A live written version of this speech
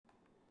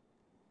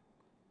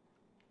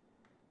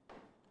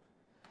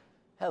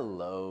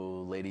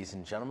Hello, ladies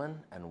and gentlemen,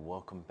 and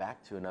welcome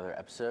back to another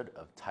episode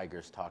of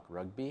Tigers Talk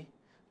Rugby.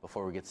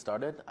 Before we get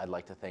started, I'd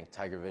like to thank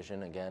Tiger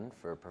Vision again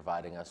for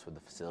providing us with the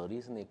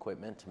facilities and the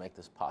equipment to make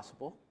this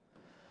possible.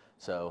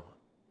 So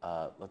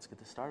let's get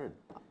this started.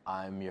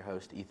 I'm your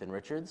host, Ethan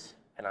Richards.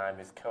 And I'm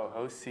his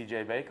co-host,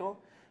 CJ Bakel.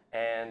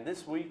 And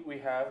this week we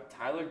have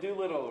Tyler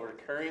Doolittle, a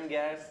recurring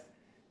guest.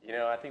 You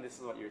know, I think this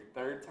is your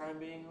third time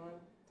being on?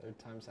 Third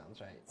time sounds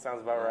right.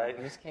 Sounds about right.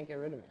 You just can't get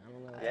rid of me. I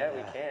don't know. Yeah,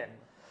 we can.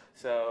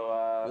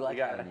 So we like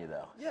having you,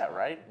 though. Yeah,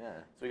 right? Yeah.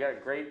 So we got a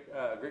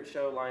great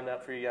show lined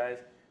up for you guys.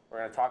 We're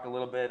going to talk a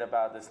little bit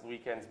about this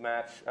weekend's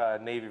match,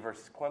 Navy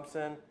versus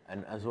Clemson.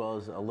 And as well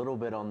as a little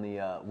bit on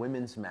the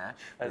women's match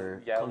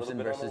for Yeah,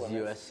 Clemson versus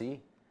USC.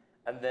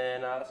 And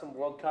then some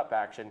World Cup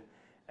action.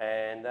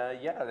 And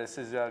this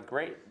is a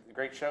great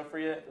show for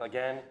you.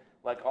 Again,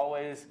 like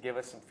always, give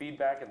us some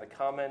feedback in the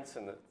comments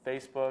and the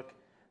Facebook.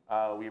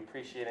 We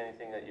appreciate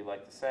anything that you'd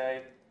like to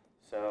say.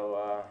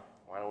 So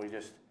why don't we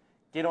just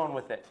get on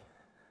with it?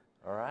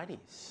 Alrighty,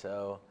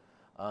 so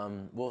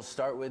we'll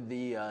start with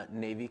the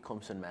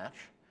Navy-Clemson match.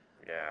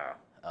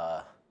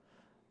 Yeah.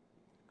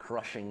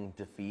 Crushing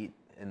defeat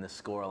in the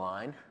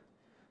scoreline,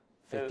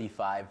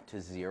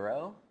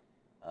 55-0.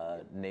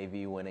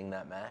 Navy winning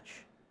that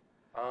match.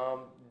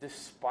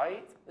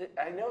 Despite,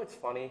 I know it's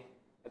funny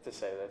to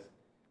say this,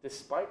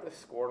 despite the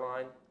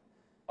scoreline,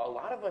 a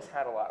lot of us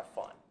had a lot of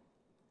fun.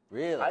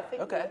 Really? I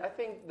think okay. I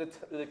think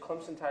the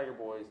Clemson Tiger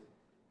boys,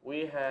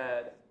 we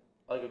had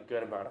like a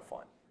good amount of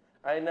fun.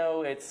 I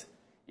know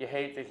you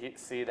hate to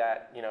see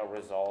that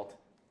result,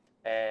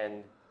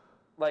 and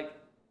like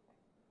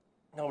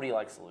nobody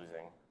likes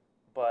losing,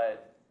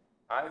 but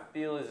I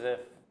feel as if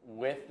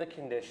with the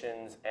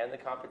conditions and the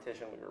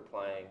competition we were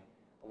playing,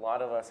 a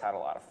lot of us had a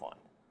lot of fun.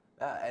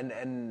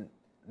 And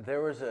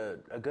there was a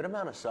good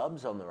amount of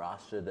subs on the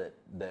roster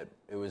that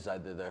it was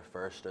either their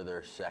first or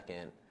their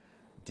second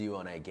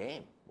D1A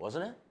game,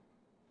 wasn't it?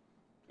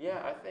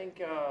 Yeah, I think,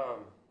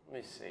 let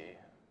me see.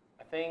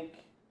 I think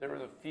there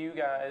was a few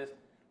guys,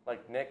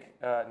 like Nick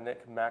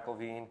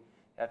McElveen,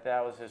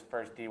 that was his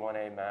first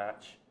D1A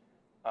match.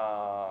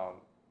 A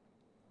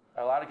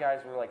lot of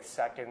guys were like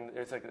second, it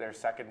was like their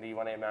second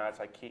D1A match,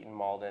 like Keaton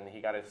Malden, he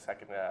got his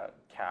second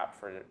cap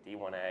for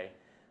D1A.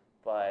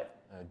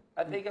 But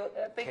I think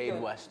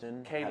Cade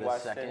Weston had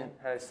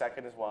his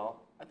second as well.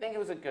 I think it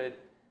was a good,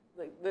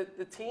 like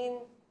the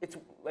team. It's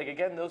like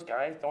again, those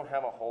guys don't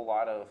have a whole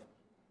lot of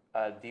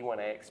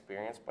D1A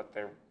experience, but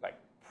they're like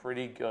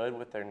pretty good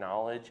with their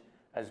knowledge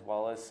as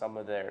well as some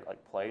of their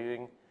like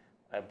playing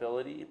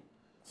ability.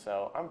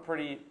 So I'm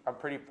pretty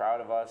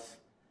proud of us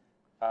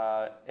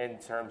in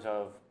terms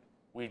of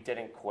we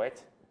didn't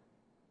quit.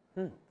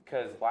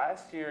 Because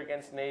last year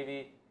against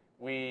Navy,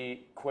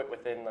 we quit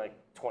within like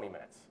 20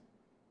 minutes.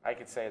 I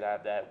could say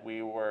that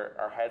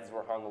our heads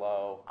were hung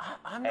low.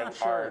 I'm not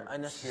sure I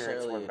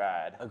necessarily were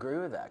bad. agree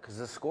with that because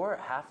the score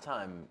at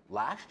halftime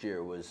last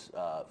year was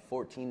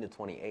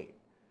 14-28.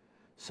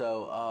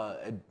 So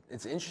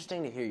it's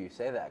interesting to hear you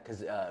say that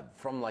because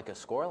from like a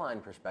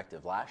scoreline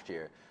perspective last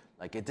year,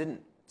 like it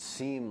didn't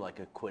seem like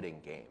a quitting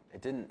game.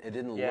 It didn't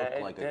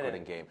look like a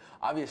quitting game.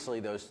 Obviously,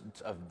 those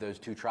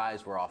two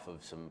tries were off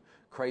of some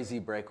crazy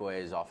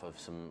breakaways, off of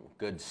some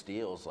good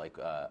steals. Like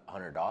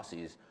Hunter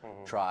Dossie's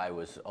try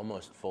was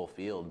almost full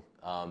field,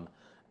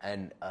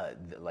 and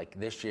like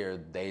this year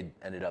they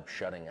ended up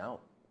shutting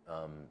out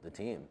the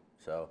team.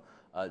 So,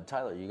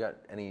 Tyler, you got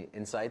any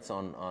insights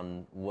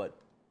on what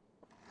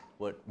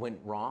went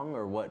wrong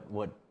or what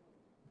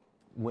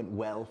went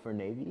well for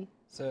Navy?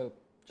 So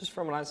just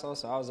from what I saw,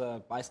 I was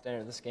a bystander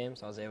at this game,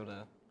 so I was able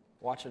to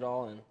watch it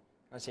all and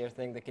I see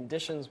everything. The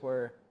conditions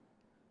were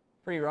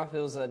pretty rough. It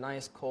was a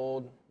nice,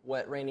 cold,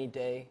 wet, rainy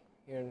day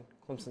here in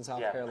Clemson,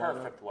 South Carolina.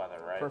 Perfect weather,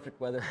 right? Perfect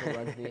weather for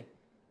rugby.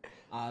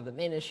 The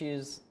main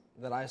issues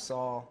that I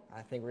saw,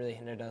 I think really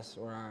hindered us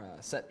were our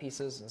set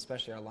pieces,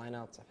 especially our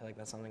lineouts. I feel like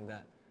that's something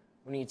that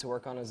we need to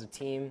work on as a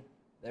team.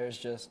 There's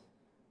just,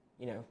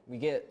 we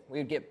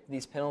would get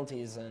these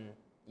penalties and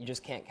you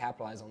just can't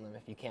capitalize on them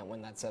if you can't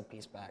win that set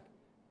piece back.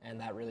 And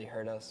that really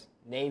hurt us.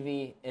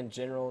 Navy, in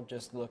general,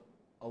 just looked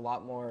a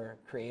lot more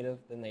creative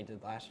than they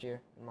did last year,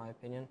 in my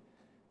opinion.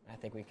 I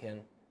think we can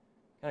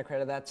kind of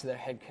credit that to their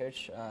head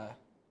coach,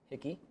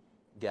 Hickey.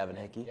 Gavin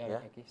Hickey.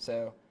 Hickey.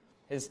 So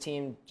his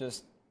team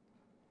just,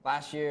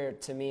 last year,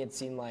 to me, it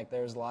seemed like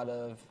there was a lot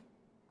of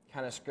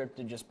kind of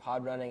scripted just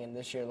pod running, and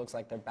this year it looks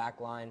like their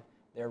back line,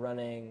 they're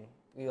running,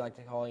 we like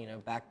to call,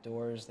 back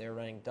doors. They're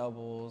running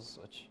doubles,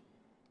 which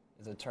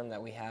is a term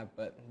that we have,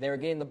 but they were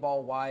getting the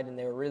ball wide and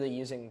they were really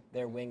using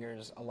their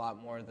wingers a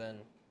lot more than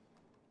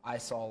I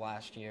saw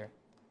last year.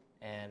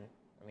 And,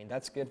 I mean,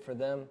 that's good for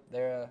them.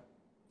 They're a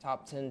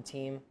top 10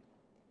 team,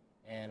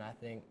 and I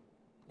think...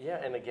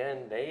 Yeah, and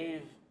again,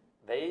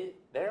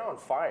 they're on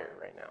fire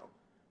right now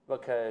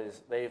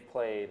because they've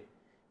played,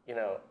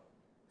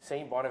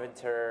 St.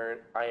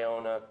 Bonaventure,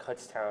 Iona,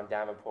 Kutztown,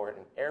 Davenport,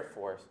 and Air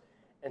Force,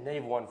 and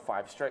they've won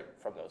 5 straight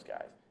from those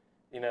guys.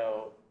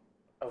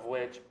 Of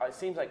which it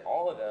seems like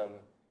all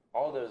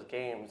of those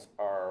games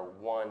are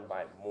won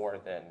by more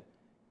than,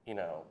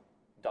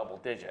 double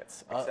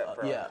digits, except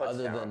for yeah,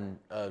 other Kutztown.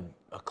 than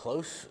a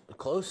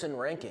close in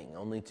ranking,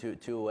 only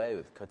two away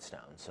with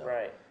Kutztown. So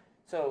Right.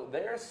 So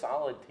they're a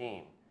solid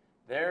team.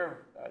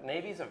 They're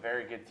Navy's a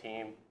very good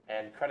team,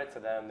 and credit to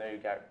them. They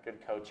got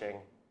good coaching.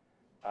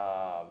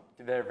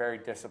 They're very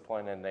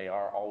disciplined, and they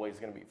are always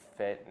going to be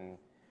fit. And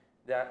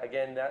that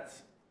again,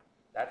 that's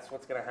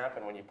what's going to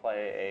happen when you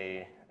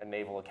play a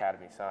Naval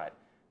Academy side.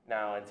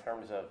 Now, in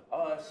terms of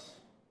us,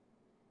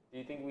 do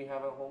you think we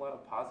have a whole lot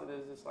of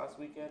positives this last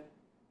weekend?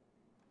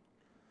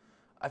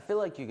 I feel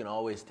like you can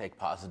always take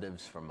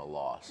positives from a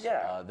loss.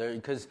 Yeah.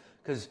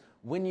 Because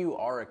when you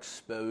are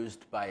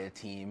exposed by a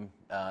team,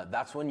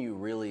 that's when you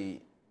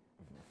really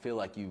feel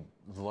like you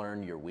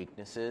learn your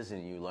weaknesses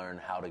and you learn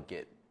how to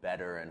get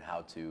better and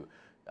how to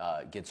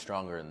get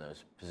stronger in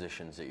those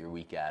positions that you're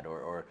weak at,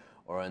 or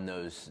in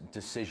those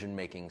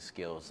decision-making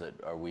skills that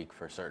are weak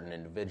for certain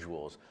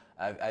individuals.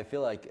 I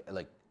feel like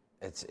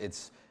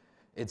it's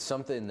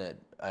something that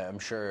I'm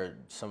sure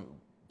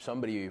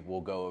somebody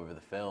will go over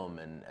the film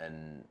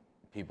and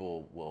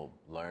people will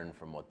learn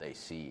from what they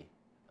see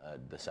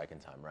the second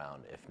time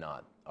round, if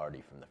not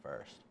already from the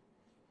first.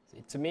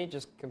 See, to me,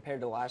 just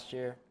compared to last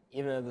year,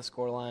 even though the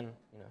scoreline,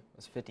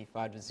 was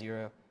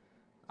 55-0,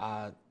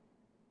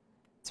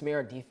 to me,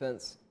 our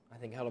defense, I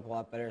think, held up a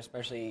lot better,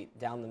 especially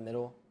down the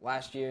middle.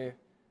 Last year,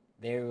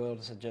 they were able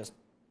to just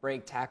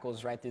break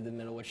tackles right through the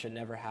middle, which should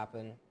never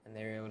happen, and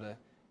they were able to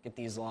get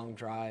these long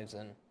drives.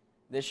 And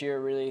this year,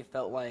 it really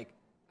felt like,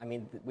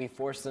 we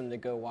forced them to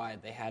go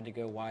wide. They had to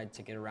go wide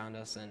to get around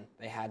us, and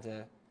they had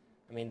to.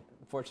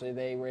 Fortunately,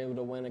 they were able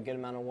to win a good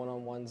amount of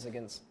one-on-ones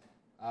against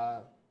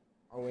our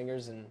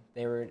wingers, and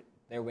their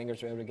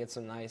wingers were able to get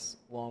some nice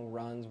long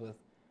runs with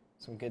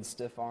some good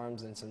stiff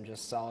arms and some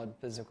just solid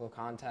physical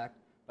contact.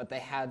 But they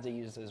had to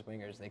use those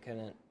wingers. They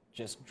couldn't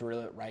just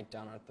drill it right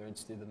down our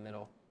throats through the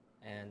middle.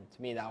 And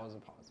to me, that was a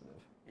positive.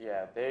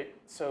 Yeah.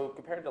 So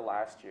compared to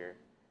last year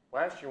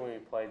when we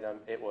played them,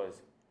 it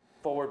was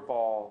forward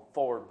ball,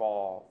 forward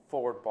ball,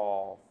 forward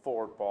ball,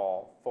 forward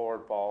ball,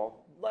 forward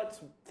ball.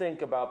 Let's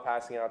think about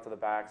passing it out to the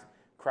backs,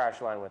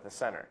 crash line with the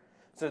center.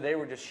 So they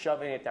were just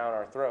shoving it down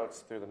our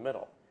throats through the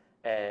middle.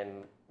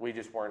 And we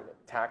just weren't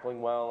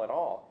tackling well at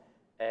all.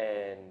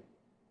 And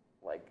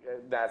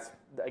that's,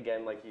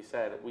 again, like you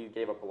said, we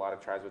gave up a lot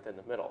of tries within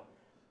the middle.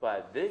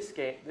 But this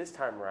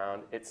time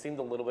around, it seemed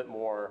a little bit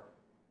more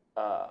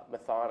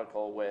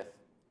methodical with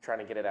trying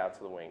to get it out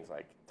to the wings,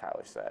 like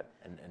Tyler said.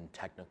 And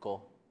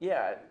technical.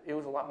 Yeah, it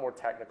was a lot more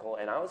technical,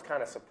 and I was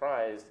kind of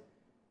surprised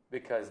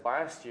because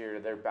last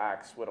year their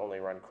backs would only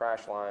run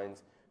crash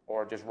lines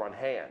or just run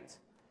hands.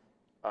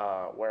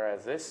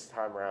 Whereas this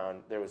time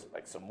around, there was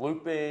some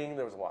looping,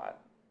 there was a lot.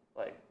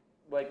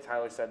 Like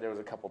Tyler said, there was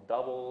a couple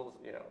doubles,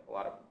 a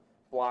lot of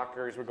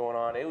blockers were going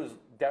on. It was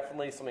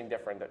definitely something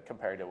different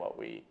compared to what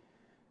we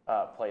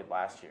played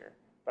last year.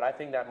 But I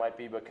think that might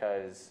be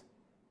because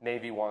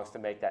Navy wants to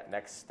make that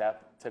next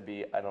step to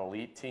be an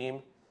elite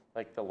team,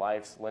 like the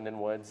Lifes,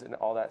 Lindenwoods, and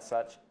all that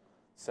such.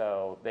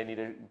 So they need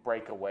to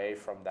break away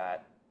from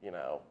that,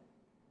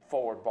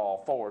 forward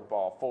ball, forward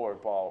ball,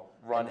 forward ball,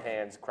 run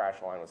hands,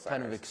 crash line with centers.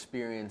 Kind of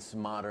experience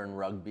modern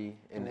rugby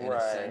in a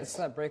Right. sense. It's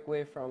that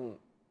breakaway from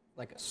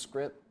a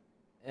script,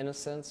 in a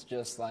sense,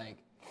 just okay,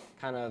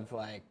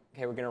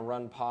 we're going to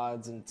run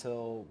pods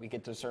until we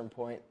get to a certain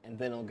point, and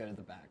then it'll go to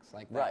the backs.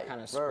 That Right,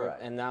 kind of script.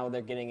 right. And now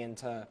they're getting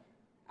into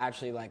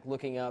actually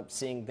looking up,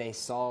 seeing they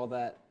saw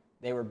that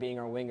they were beating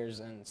our wingers,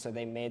 and so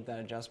they made that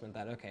adjustment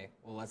that, okay,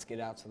 well, let's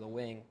get out to the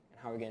wing. And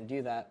how are we going to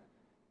do that?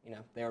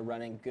 They were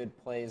running good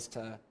plays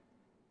to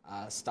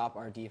stop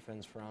our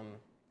defense from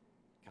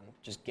kind of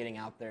just getting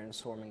out there and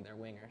swarming their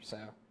winger. So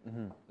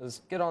it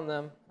was good on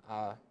them.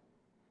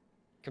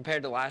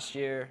 Compared to last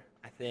year,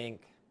 I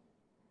think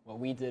what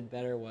we did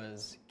better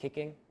was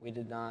kicking. We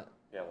did not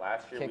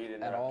Last year kick we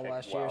did at not all kick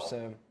last well. year,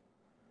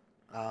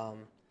 so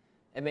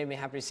it made me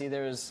happy to see.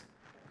 There was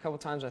a couple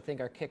times I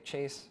think our kick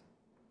chase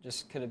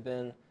just could have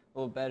been a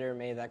little better.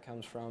 Maybe that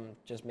comes from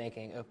just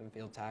making open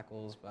field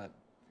tackles, but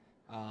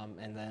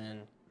and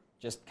then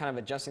just kind of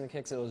adjusting the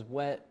kicks. It was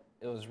wet,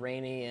 it was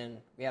rainy, and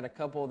we had a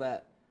couple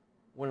that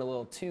went a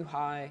little too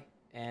high,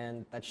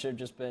 and that should have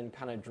just been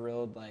kind of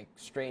drilled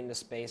straight into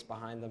space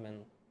behind them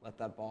and let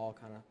that ball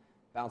kind of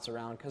bounce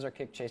around, because our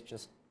kick chase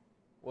just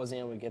wasn't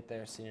able to get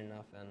there soon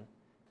enough, and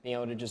being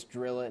able to just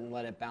drill it and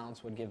let it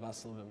bounce would give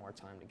us a little bit more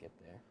time to get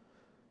there.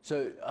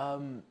 So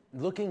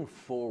looking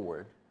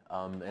forward,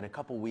 in a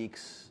couple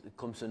weeks,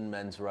 Clemson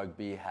men's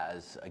rugby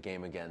has a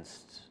game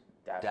against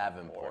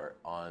Davenport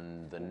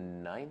on the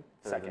 9th?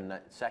 Second.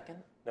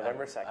 Second?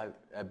 November 2nd.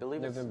 I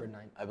believe November it's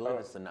 9th. I believe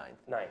it's the 9th.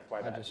 9th, my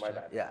I bad, just my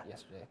checked bad. Yeah.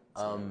 yesterday.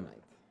 It's on the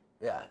 9th.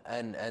 Yeah,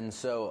 and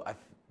so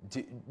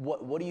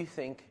what do you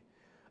think?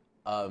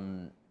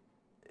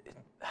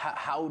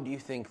 How do you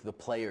think the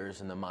players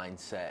and the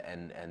mindset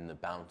and the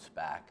bounce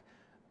back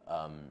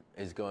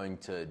is going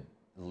to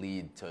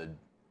lead to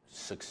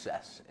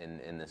success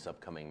in this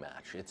upcoming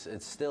match?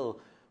 It's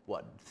still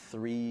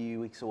 3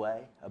 weeks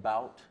away,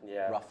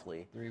 Yeah.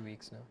 roughly. 3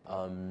 weeks now.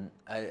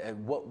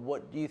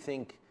 What do you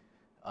think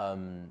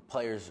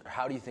players?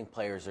 How do you think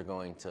players are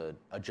going to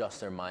adjust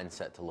their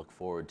mindset to look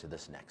forward to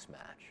this next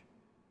match?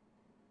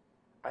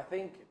 I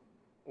think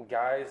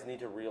guys need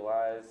to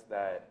realize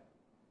that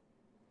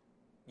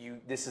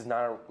this is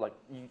not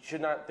you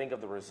should not think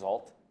of the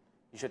result.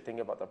 You should think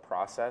about the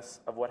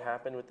process of what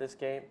happened with this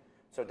game.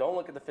 So don't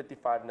look at the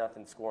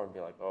 55-0 score and be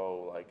like,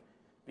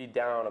 be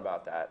down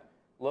about that.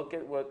 Look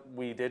at what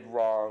we did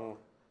wrong,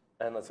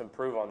 and let's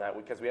improve on that,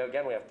 because we have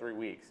 3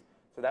 weeks.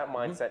 So that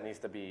mindset needs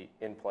to be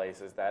in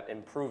place, is that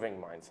improving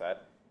mindset.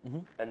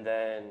 And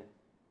then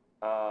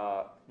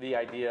the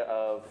idea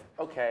of,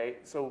 okay,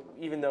 so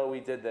even though we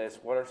did this,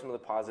 what are some of the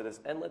positives?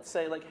 And let's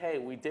say, hey,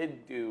 we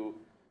did do,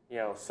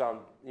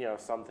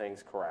 some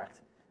things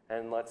correct.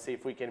 And let's see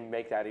if we can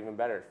make that even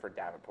better for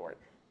Davenport.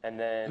 And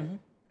then,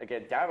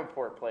 again,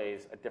 Davenport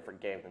plays a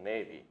different game than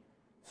Navy.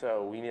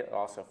 So we need to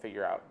also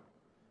figure out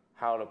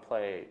how to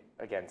play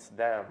against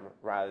them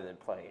rather than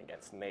playing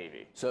against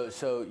Navy.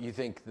 So you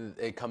think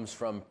it comes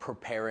from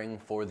preparing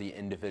for the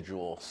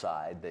individual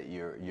side that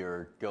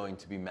you're going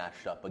to be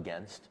matched up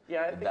against?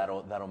 Yeah, I think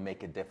that'll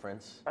make a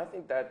difference. I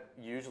think that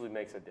usually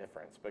makes a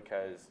difference,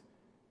 because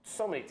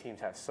so many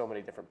teams have so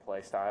many different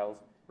play styles.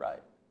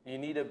 Right. You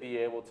need to be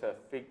able to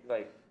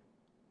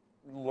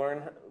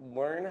learn.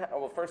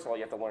 Well, first of all,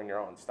 you have to learn your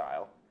own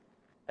style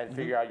and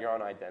figure out your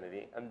own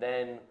identity. And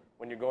then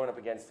when you're going up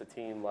against a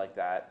team like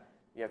that,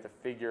 you have to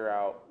figure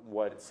out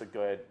what's a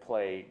good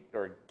play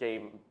or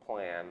game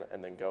plan,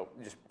 and then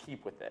just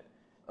keep with it.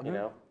 You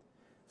know.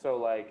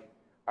 So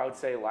I would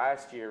say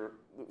last year.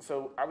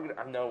 So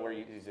I know we're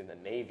using the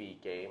Navy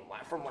game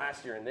from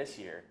last year and this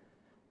year,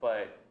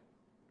 but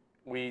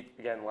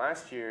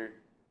last year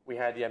we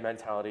had the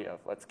mentality of,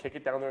 let's kick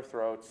it down their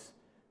throats.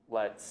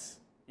 Let's,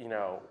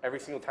 every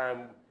single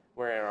time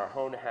we're in our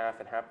own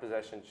half and half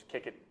possession, just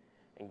kick it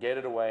and get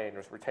it away and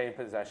just retain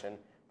possession.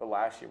 But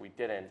last year we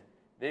didn't.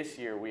 This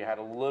year we had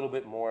a little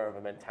bit more of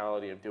a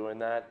mentality of doing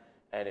that,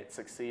 and it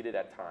succeeded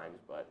at times,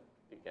 but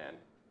again.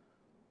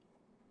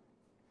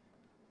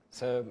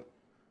 So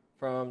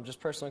from just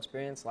personal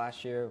experience,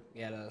 last year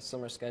we had a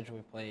summer schedule.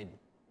 We played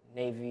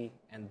Navy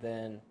and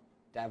then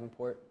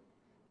Davenport,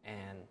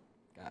 and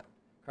got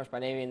crushed by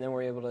Navy, and then we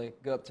were able to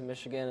go up to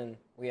Michigan, and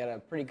we had a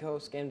pretty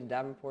close game to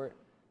Davenport.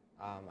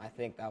 I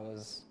think it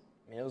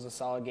was a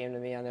solid game to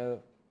me. I know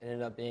it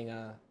ended up being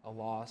a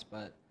loss,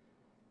 but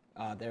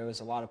there was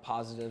a lot of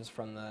positives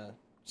from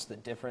just the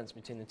difference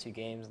between the two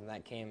games, and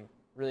that came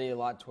really a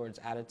lot towards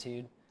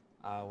attitude.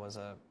 Was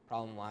a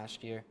problem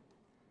last year.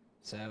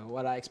 So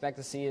what I expect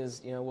to see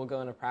is, we'll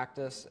go into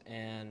practice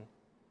and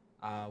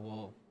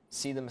we'll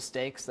see the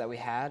mistakes that we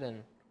had,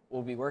 and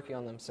we'll be working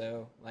on them.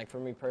 So, for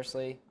me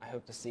personally, I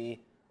hope to see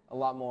a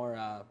lot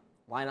more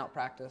line-out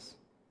practice,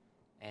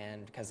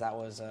 and because that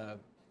was,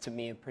 to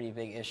me, a pretty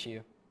big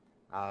issue.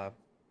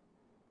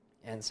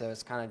 And so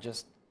it's kind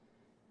of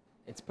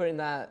it's putting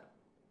that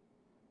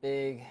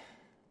big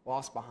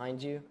loss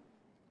behind you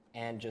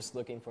and just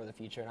looking for the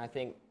future. And I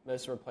think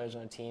most of our players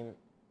on the team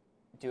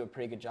do a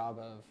pretty good job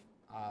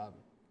of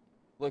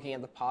looking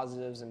at the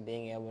positives and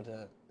being able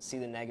to see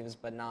the negatives,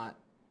 but not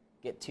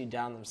get too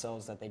down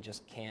themselves that they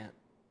just can't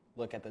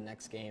look at the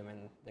next game,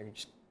 and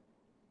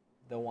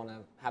they'll want to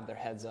have their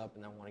heads up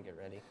and they'll want to get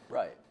ready.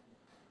 Right.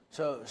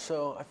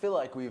 So I feel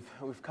like we've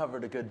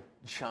covered a good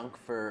chunk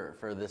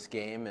for this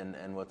game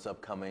and what's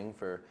upcoming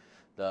for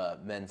the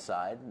men's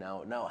side.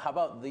 Now how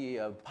about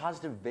the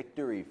positive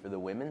victory for the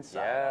women's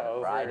side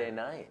on Friday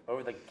night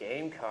over the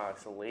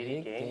Gamecocks, the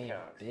Lady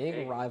Gamecocks?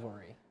 Big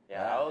rivalry.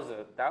 Yeah,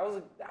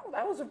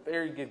 that was a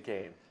very good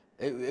game.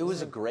 It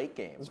was a great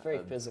game. It was very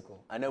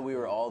physical. I know we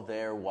were all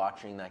there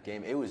watching that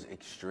game. It was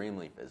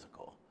extremely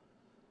physical.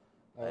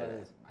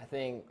 I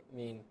think,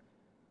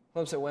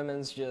 Clemson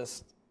women's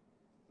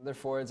their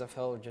forwards, I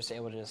felt, were just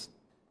able to just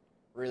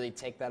really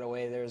take that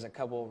away. There was a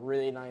couple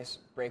really nice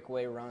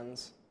breakaway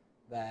runs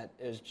that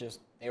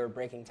they were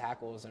breaking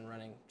tackles and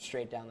running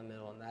straight down the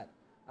middle. And that,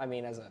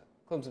 as a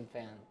Clemson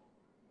fan,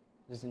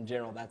 just in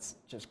general, that's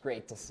just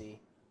great to see.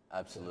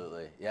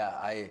 Absolutely.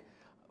 Yeah,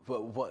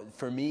 but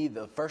for me,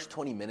 the first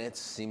 20 minutes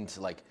seemed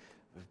like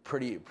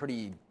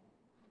pretty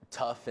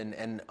tough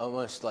and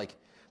almost like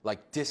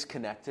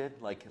disconnected.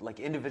 Like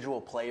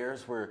individual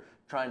players were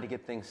trying to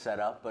get things set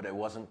up, but it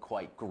wasn't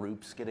quite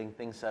groups getting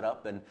things set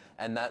up.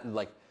 And that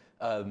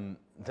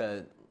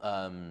the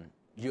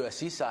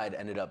USC side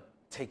ended up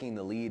taking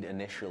the lead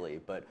initially,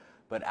 but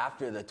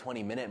after the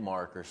 20-minute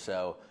mark or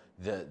so,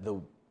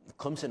 the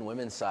Clemson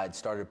women's side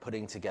started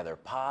putting together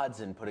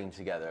pods and putting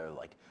together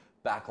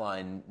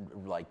backline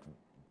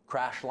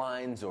crash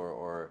lines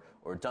or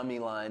dummy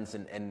lines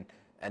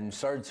and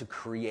started to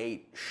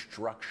create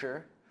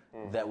structure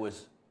that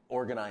was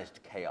organized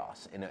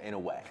chaos in a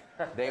way.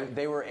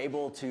 They were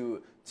able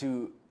to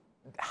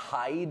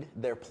hide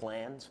their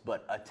plans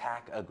but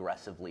attack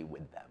aggressively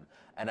with them,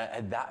 and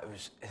that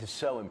was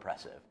so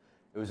impressive.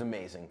 It was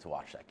amazing to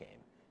watch that game.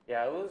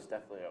 Yeah, it was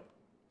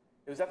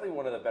definitely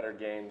one of the better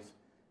games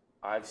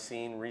I've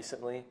seen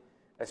recently,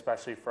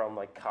 especially from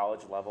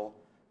college level.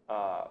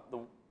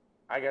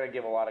 I got to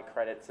give a lot of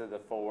credit to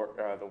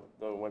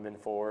the women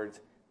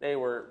forwards. they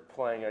were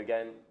playing,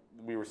 again,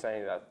 we were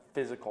saying a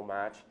physical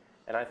match.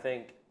 And I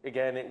think,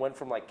 again, it went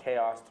from like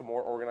chaos to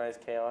more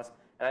organized chaos.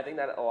 And I think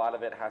that a lot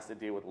of it has to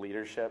do with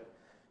leadership.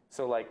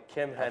 So like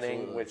Kim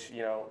Henning, Absolutely. which,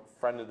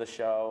 friend of the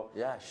show.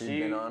 Yeah, she'd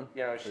been on.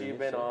 She'd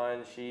been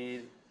on.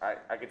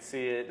 I could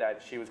see it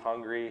that she was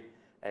hungry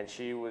and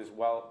she was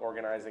well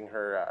organizing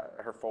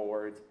her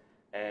forwards.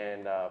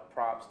 And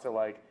props to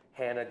like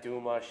Hannah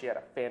Duma. She had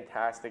a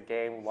fantastic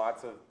game,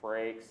 lots of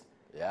breaks.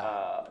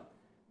 Yeah.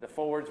 The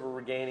forwards were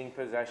regaining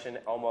possession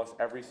almost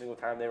every single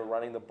time they were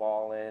running the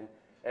ball in,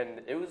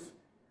 and it was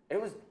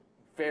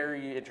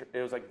very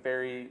as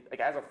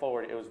a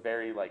forward, it was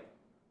very like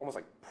almost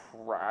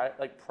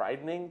like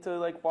pridening to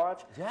like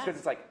watch. Yeah. Because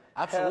it's like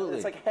Absolutely.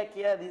 it's like heck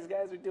yeah, these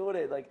guys are doing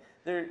it. Like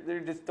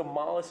they're just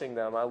demolishing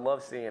them. I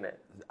love seeing it.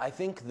 I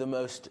think the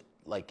most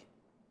like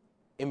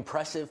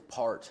impressive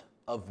part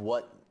of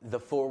what the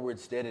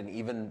forwards did, and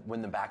even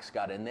when the backs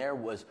got in there,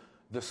 was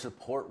the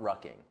support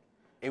rucking.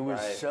 It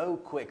was Right. so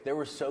quick. There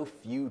were so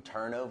few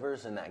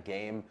turnovers in that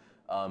game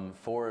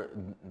for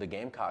the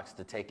Gamecocks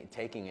to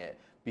taking it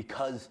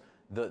because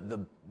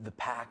the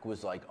pack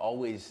was like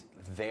always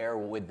there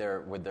with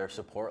their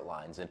support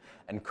lines,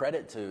 and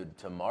credit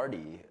to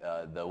Marty,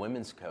 the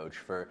women's coach,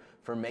 for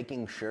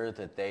making sure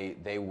that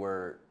they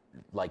were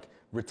like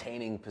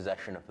retaining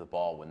possession of the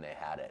ball when they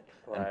had it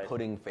Right. and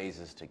putting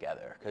phases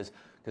together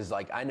because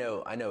like I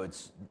know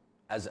it's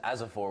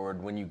as a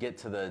forward, when you get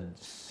to the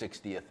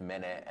 60th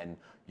minute and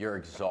you're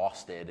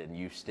exhausted and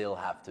you still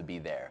have to be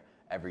there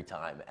every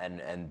time,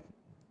 and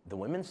the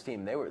women's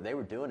team, they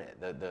were doing it.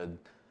 The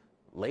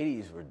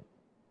ladies were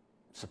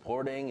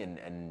supporting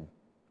and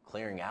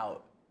clearing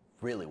out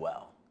really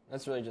well.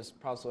 That's really just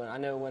props. I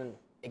know when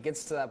it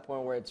gets to that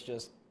point where it's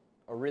just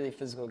a really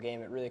physical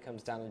game, it really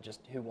comes down to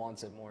just who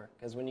wants it more.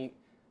 Because when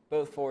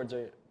both forward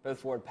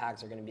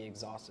packs are going to be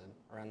exhausted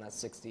around that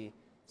 60,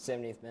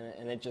 70th minute,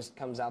 and it just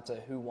comes out to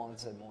who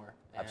wants it more.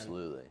 And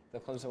Absolutely. the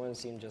Clemson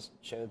women's team just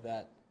showed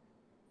that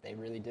they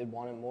really did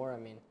want it more. I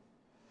mean,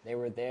 they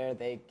were there.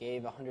 They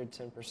gave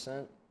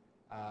 110%.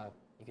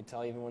 You could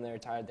tell even when they were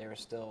tired, they were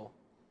still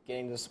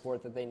getting the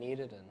support that they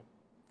needed and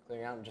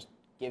clearing out and just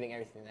giving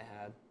everything they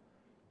had.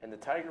 And the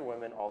Tiger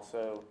women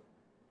also,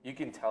 you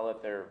can tell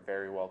that they're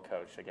very well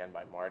coached, again,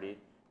 by Marty,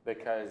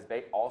 because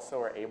they also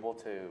are able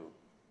to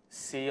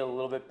see a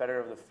little bit better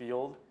of the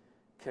field.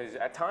 Because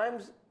at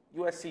times,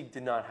 USC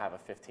did not have a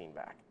 15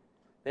 back.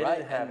 They Right,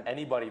 didn't have and-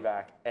 anybody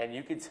back. And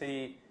you could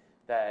see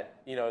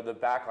that, the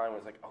back line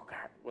was like, oh,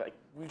 God, like,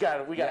 we got to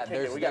kick it. We got to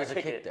there's a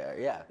kick kick it. there.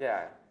 Yeah.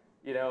 Yeah.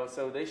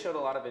 So they showed a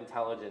lot of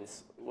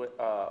intelligence, or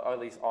at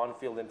least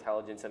on-field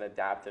intelligence and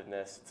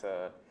adaptiveness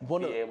to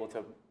One be of- able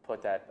to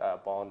put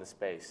that ball into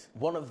space.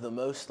 One of the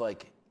most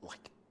like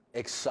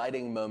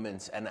exciting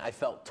moments, and I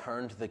felt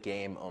turned the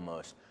game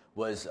almost,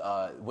 was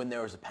when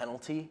there was a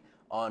penalty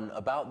on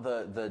about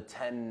the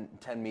 10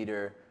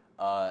 meter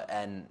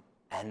and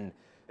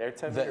Their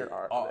 10 meter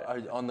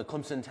on the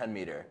Clemson 10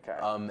 meter.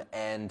 Okay.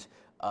 And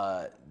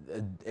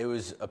it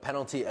was a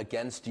penalty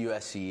against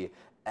USC,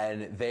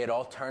 and they had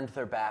all turned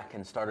their back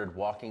and started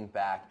walking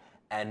back,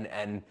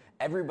 and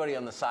everybody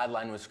on the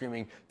sideline was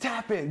screaming,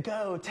 "Tap it,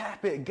 go!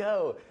 Tap it,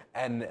 go!"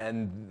 And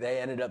they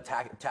ended up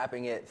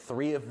tapping it,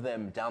 3 of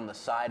them down the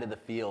side of the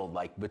field,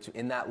 like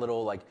in that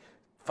little like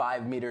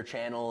 5 meter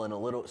channel,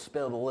 and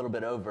spilled a little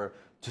bit over,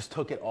 just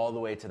took it all the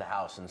way to the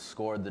house and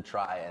scored the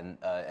try,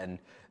 and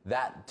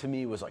that to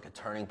me was like a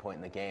turning point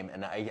in the game,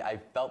 and I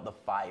felt the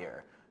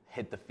fire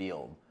hit the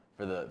field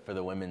for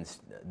the women's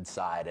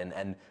side,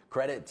 and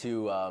credit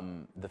to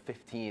the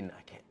 15.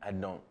 I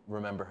don't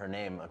remember her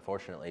name,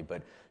 unfortunately,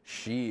 but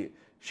she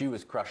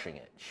was crushing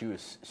it.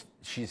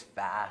 She's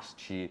fast.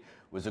 She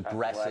was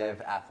aggressive,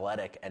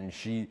 athletic, and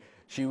she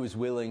was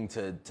willing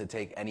to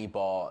take any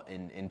ball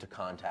into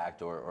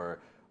contact or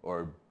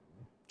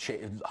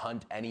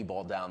hunt any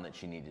ball down that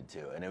she needed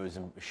to,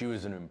 and she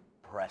was an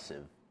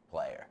impressive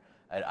player.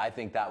 I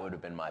think that would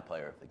have been my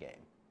player of the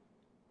game.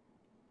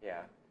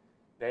 Yeah.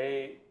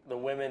 The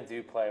women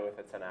do play with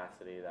a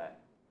tenacity that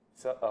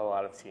a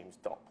lot of teams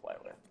don't play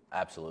with.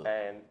 Absolutely.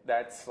 And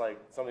that's like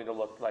something to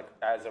look like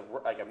as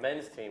a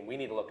men's team. We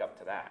need to look up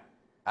to that.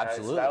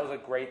 Absolutely. That was a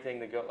great thing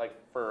to go like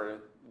for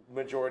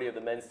majority of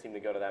the men's team to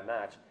go to that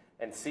match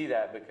and see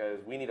that,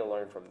 because we need to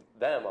learn from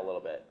them a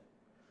little bit.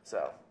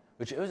 So.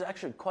 Which it was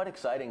actually quite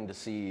exciting to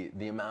see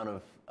the amount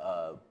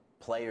of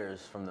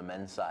players from the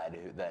men's side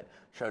that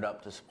showed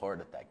up to support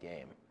at that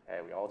game. Hey,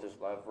 we all just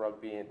love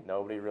rugby, and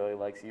nobody really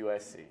likes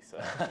USC. So.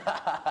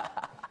 I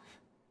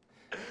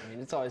mean,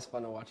 it's always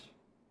fun to watch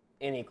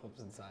any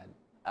Clemson side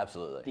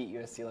Absolutely. beat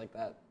USC like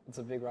that. It's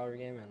a big rivalry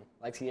game, and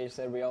like CH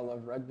said, we all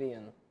love rugby,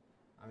 and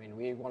I mean,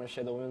 we want to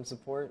show the women's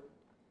support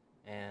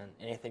and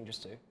anything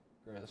just to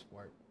grow the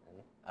sport.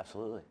 And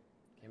Absolutely.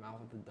 came out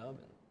with the dub,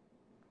 and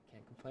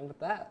can't complain with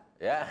that.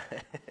 Yeah.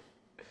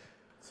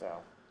 So.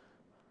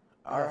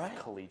 All right.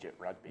 Collegiate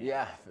rugby.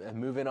 Yeah,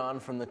 moving on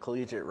from the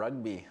collegiate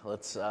rugby,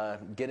 let's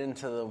get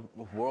into the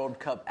World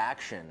Cup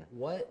action.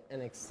 What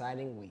an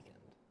exciting weekend.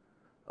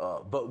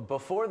 But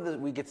before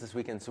we get to this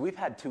weekend, so we've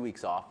had 2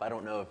 weeks off. I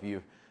don't know if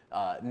you've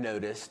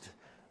noticed,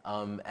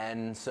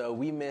 And so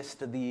we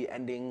missed the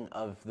ending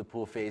of the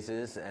pool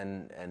phases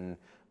and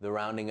the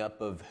rounding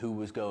up of who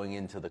was going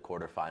into the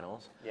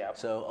quarterfinals. Yep.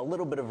 So a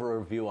little bit of a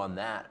review on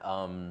that.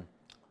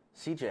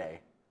 CJ,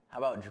 how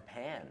about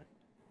Japan?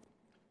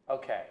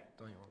 Okay.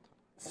 Don't you want to?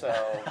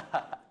 So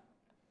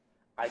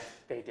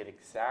they did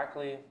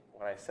exactly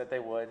what I said they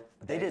would.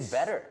 They did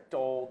better.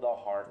 Stole the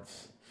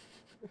hearts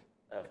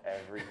of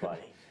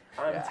everybody.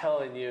 I'm Yeah.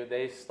 telling you,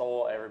 they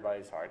stole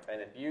everybody's hearts. And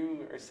if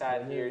you are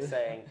sat here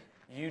saying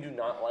you do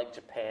not like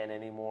Japan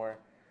anymore,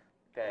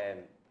 then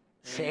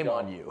Shame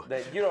on you.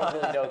 Then you don't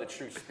really know the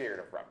true spirit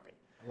of rugby.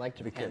 I like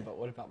Japan, but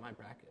what about my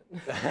bracket?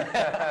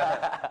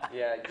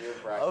 Yeah, you're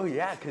right. Oh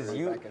yeah, because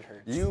Really bracket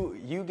hurts.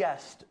 you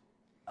guessed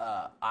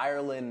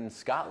Ireland,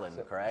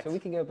 Scotland, correct? So we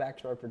can go back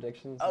to our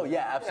predictions. Oh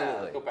yeah, Yeah,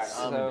 absolutely. let's go back to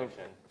the So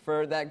prediction.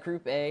 for that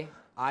Group A,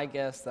 I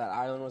guessed that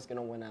Ireland was going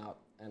to win out,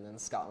 and then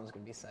Scotland was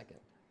going to be second.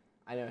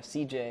 I know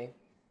CJ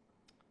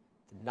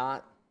did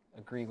not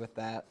agree with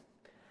that.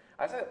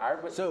 I said I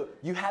would. So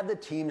you had the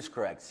teams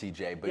correct,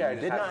 CJ, but Yeah, I you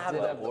just did had- not have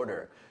did the have the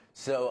order.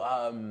 So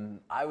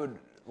I would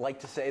like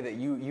to say that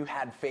you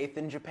had faith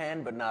in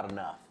Japan, but not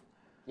enough.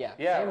 Yeah.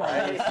 Yeah, Shame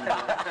right. on you.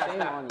 CJ.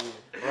 Shame on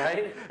you.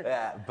 right?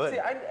 Yeah, but See,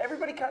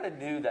 everybody kind of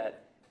knew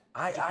that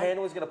I-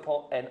 Japan was going to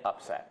pull an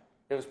upset.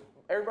 It was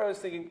everybody was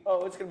thinking,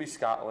 oh, it's going to be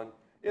Scotland.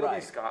 It'll be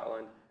Right.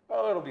 Scotland.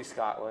 Oh, it'll be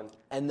Scotland.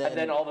 And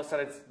then- all of a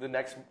sudden, it's the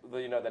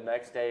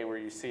next day where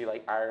you see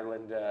like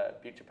Ireland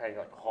beat Japan. You're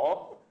like,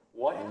 huh?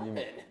 What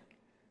happened?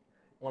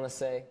 Want to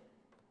say,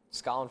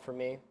 Scotland for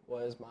me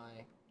was my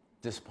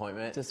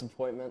disappointment.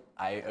 disappointment.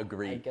 I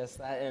agree. I guess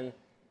that, and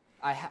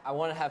I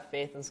want to have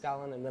faith in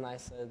Scotland, and then I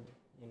said,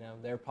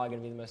 they're probably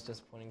going to be the most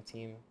disappointing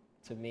team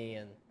to me,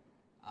 and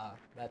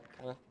that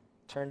kind of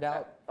turned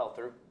out. Fell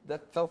through.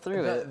 That fell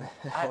through.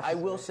 I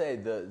will say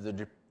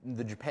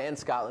the Japan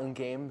Scotland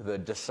game, the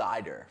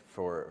decider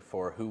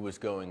for who was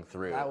going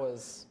through. That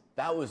was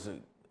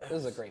it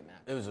was a great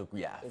match. It was a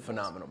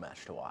phenomenal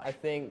match to watch.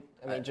 I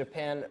mean,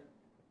 Japan,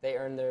 they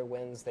earned their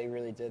wins. They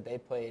really did. They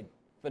played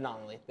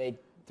phenomenally. They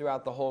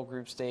throughout the whole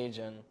group stage,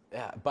 and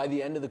Yeah, by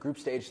the end of the group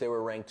stage, they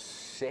were ranked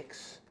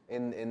 6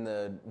 in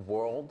the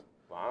world.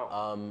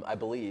 Wow. I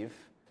believe,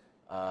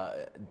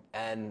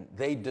 and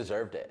they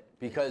deserved it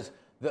because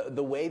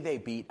the way they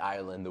beat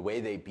Ireland, the way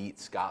they beat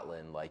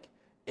Scotland, like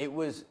it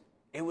was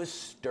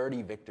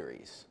sturdy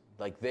victories.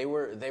 Like they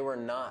were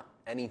not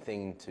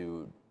anything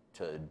to.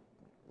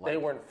 Like, They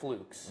weren't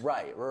flukes.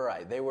 Right.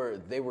 They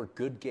were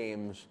good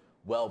games,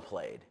 well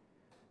played,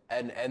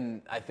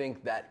 and I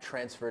think that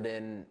transferred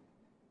in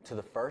to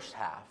the first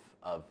half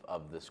of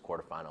this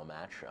quarterfinal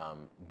match.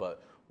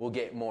 But we'll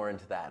get more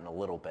into that in a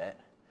little bit.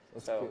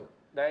 So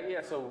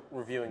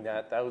reviewing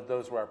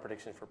those were our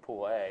predictions for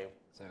Pool A.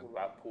 So- What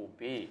about Pool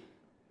B?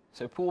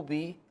 so Pool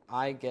B,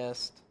 I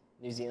guessed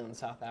New Zealand,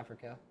 South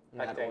Africa in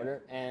I that think-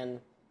 order, and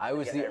I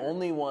was the Yeah.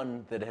 only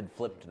one that had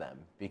flipped them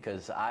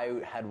because I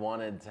had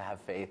wanted to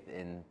have faith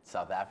in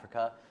South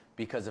Africa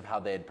because of how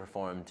they had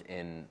performed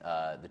in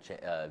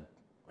the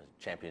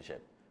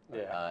championship.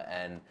 Yeah.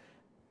 And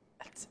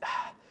it's,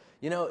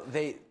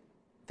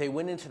 they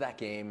went into that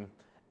game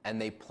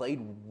and they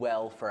played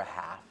well for a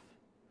half,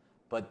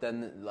 but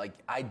then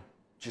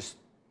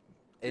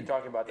You're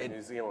talking about the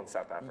New Zealand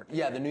South Africa.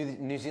 yeah, the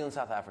New Zealand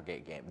South Africa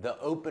game, the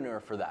opener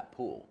for that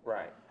pool.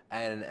 Right.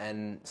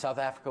 And South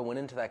Africa went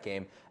into that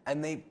game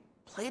and they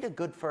played a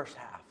good first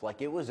half.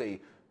 Like it was a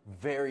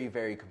very,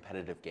 very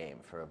competitive game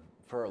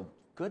for a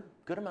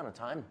good amount of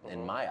time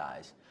in my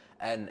eyes.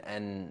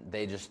 And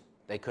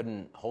they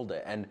couldn't hold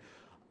it. And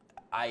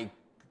I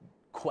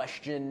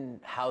question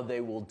how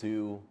they will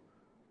do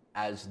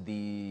as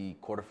the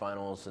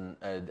quarterfinals and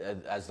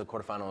as the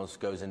quarterfinals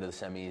goes into the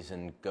semis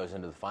and goes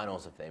into the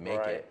finals if they make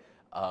Right. it,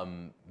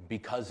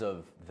 because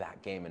of that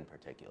game in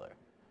particular.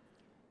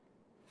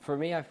 for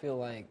me, I feel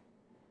like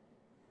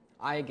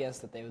I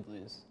guessed that they would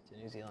lose to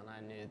New Zealand. I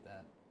knew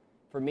that.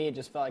 For me, it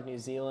just felt like New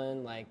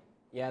Zealand,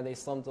 they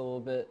slumped a little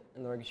bit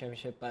in the Rugby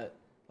Championship, but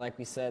like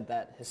we said,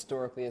 that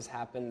historically has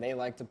happened. They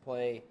like to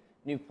play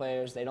new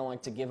players. They don't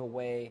like to give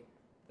away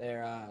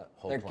their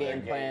Whole their plan.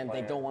 game plan. Game They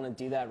plan. don't want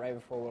to do that right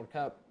before World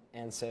Cup.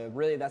 And so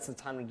really that's the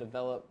time to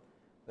develop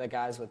the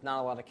guys with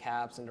not a lot of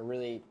caps and to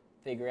really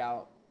figure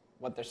out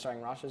what their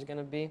starting roster is going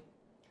to be.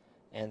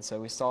 And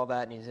so we saw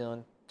that New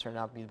Zealand turned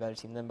out to be the better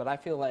team then. But I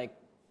feel like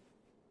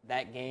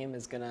that game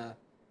is going to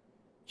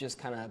just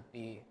kind of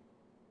be,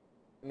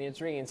 it's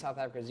ringing in South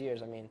Africa's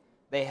ears.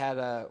 They had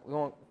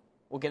we'll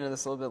get into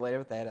this a little bit later,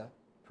 but they had a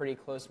pretty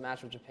close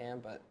match with Japan,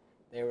 but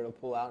they were able to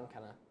pull out and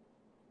kind of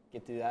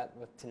get through that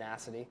with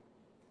tenacity.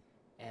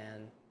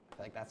 And I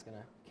feel like that's going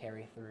to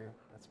carry through.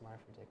 That's my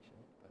prediction.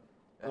 But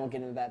we won't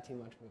get into that too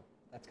much, but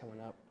that's coming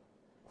up.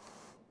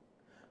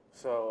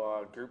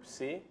 So Group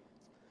C.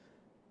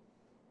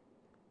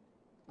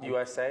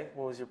 USA.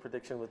 What was your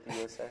prediction with the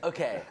USA?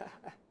 Okay,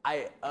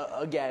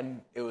 again,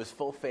 it was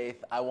full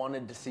faith. I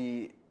wanted to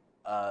see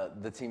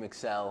the team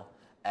excel,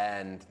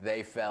 and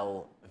they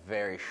fell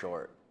very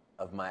short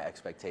of my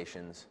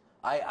expectations.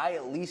 I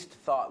at least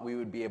thought we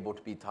would be able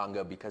to beat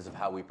Tonga because of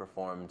how we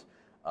performed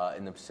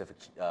in the Pacific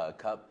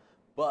Cup,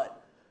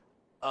 But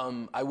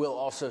I will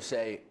also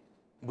say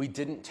we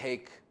didn't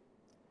take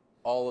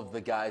all of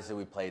the guys that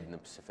we played in the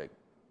Pacific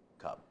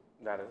Cup.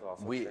 That is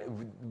also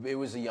true. It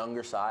was a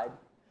younger side,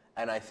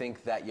 and I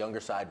think that younger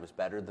side was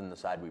better than the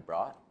side we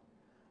brought.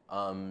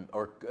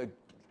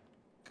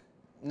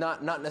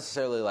 Not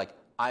necessarily like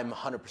I'm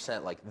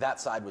 100% like that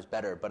side was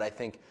better, but I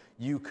think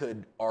you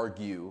could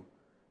argue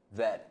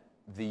that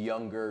the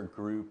younger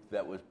group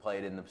that was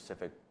played in the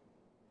Pacific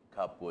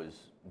Cup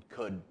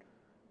could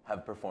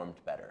have performed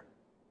better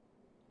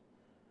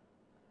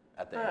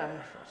at the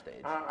international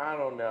stage. I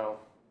don't know.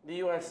 The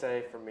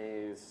USA for me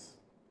is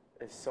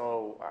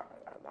so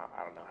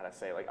I don't know how to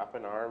say, like, up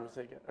in arms,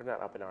 or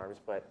not up in arms,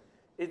 but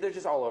they're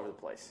just all over the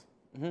place.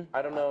 Mm-hmm.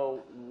 I don't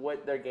know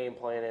what their game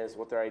plan is,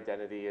 what their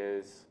identity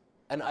is.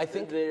 And I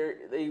think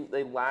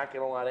they lack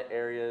in a lot of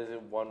areas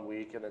in 1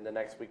 week, and then the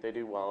next week they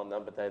do well in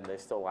them, but then they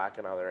still lack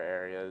in other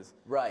areas.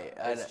 Right.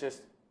 It's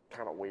just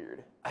kind of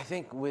weird. I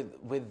think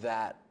with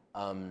that,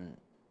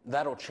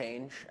 that'll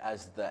change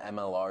as the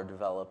MLR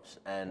develops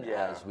and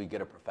as we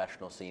get a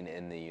professional scene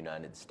in the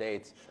United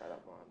States. Shut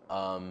up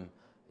on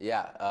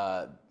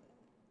that.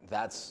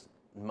 That's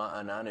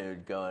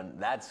Ma'ananu going,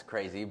 that's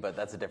crazy, but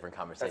that's a different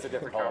conversation. That's a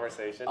different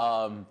conversation.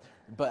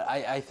 But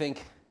I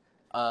think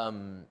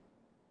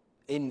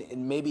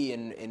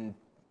in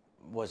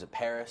was it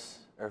Paris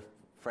or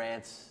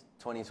France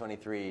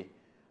 2023,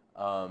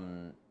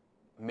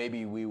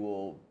 maybe we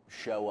will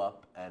show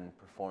up and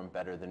perform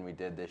better than we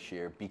did this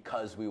year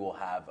because we will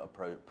have a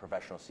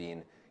professional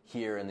scene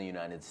here in the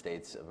United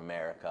States of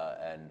America,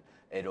 and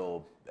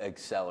it'll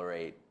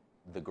accelerate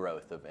the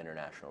growth of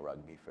international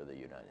rugby for the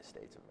United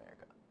States of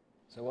America.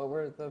 So what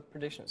were the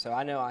predictions? So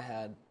I know I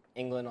had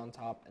England on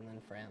top and then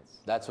France.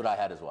 That's what I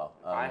had as well.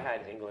 I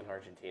had England,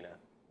 Argentina.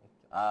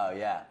 Oh,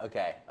 yeah.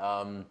 Okay.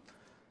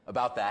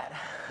 About that.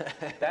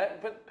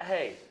 But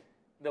hey,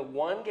 the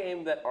one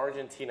game that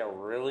Argentina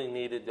really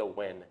needed to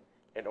win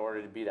in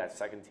order to be that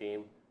second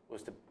team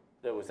was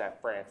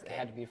that France game. It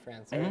had to be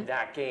France. And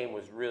that game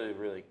was really,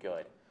 really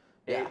good.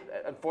 Yeah.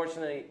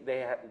 Unfortunately,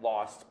 they had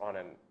lost on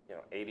an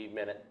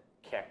 80-minute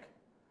kick.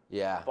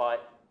 Yeah.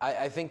 But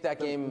I think that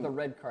game. The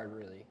red card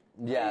really.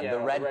 Yeah,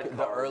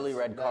 the early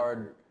red that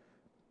card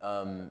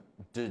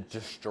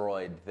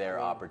destroyed their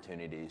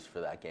opportunities for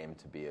that game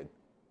to be a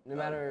No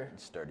matter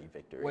sturdy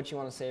victory. what you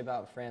want to say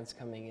about France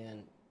coming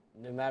in,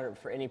 no matter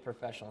for any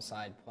professional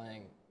side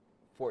playing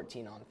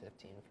 14 on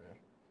 15 for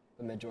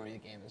the majority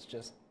of the game,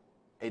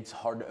 it's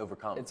hard to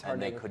overcome. It's hard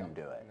and to they overcome.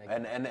 couldn't do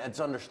it. And it's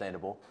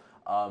understandable.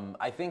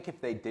 I think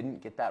if they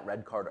didn't get that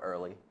red card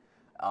early,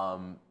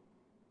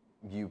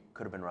 you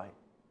could have been right.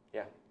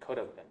 Yeah, could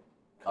have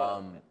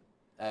been.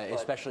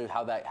 Especially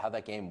how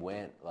that game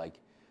went. Like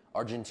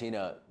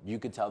Argentina, you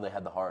could tell they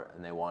had the heart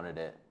and they wanted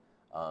it.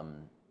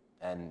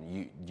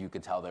 And you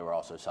could tell they were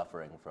also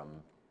suffering from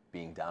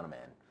being down a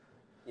man.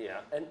 Yeah,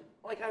 and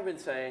like I've been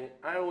saying,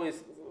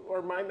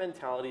 my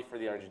mentality for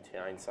the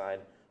Argentine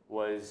side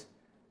was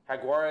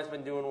Jaguar has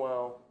been doing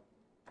well,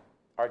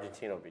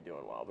 Argentina will be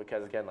doing well.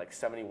 Because again, like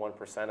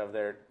 71% of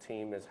their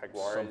team is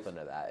Jaguars. Something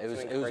of that. It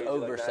was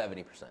over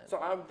 70%. So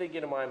I'm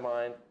thinking in my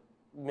mind,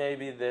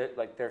 maybe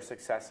their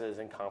successes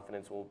and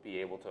confidence will be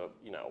able to,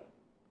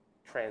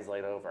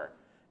 translate over.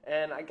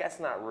 And I guess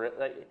not really.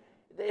 Like,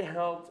 they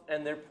helped,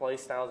 and their play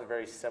styles are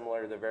very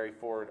similar. They're very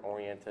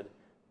forward-oriented,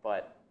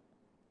 but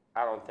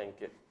I don't think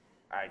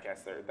I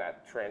guess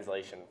that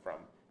translation from,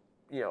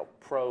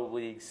 pro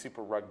league,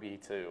 Super Rugby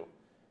to,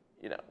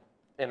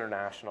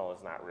 international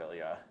is not really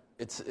a.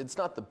 It's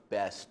not the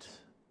best.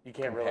 You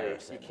can't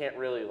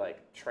really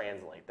like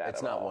translate that.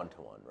 It's not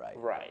one-to-one, right?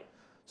 Right.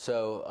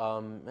 So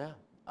yeah,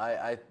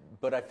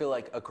 but I feel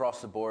like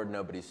across the board,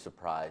 nobody's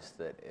surprised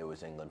that it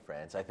was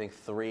England-France. I think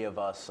 3 of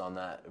us on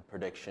that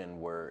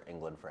prediction were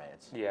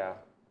England-France. Yeah,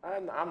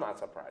 I'm not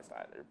surprised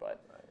either,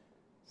 but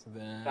So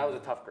then, that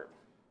was a tough group.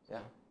 Yeah.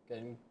 Good.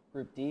 In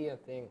Group D,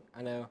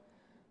 I know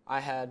I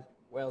had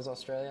Wales,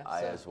 Australia.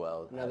 I as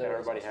well.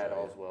 Everybody had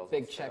all Wales.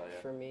 Big Australia.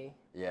 check for me.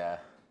 Yeah.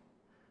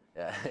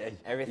 Yeah.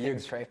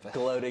 Everything's You're right, but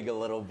gloating a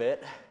little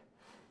bit.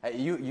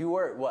 You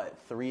were what?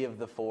 3 of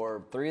the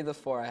 4. 3 of the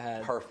 4 I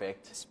had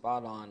Perfect.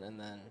 spot on, and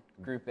then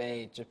Group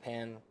A,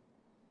 Japan.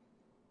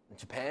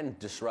 Japan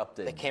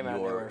disrupted. They came out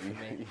of nowhere for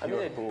me.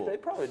 Your pool. They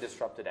probably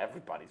disrupted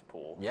everybody's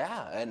pool.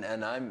 Yeah,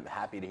 and I'm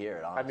happy to hear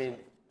it. Honestly. I mean,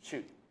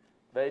 shoot,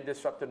 they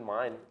disrupted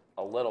mine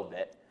a little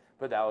bit,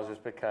 but that was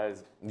just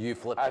because you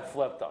flipped. I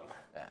flipped them.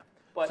 Yeah.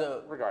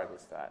 But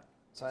regardless of that.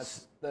 So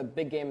the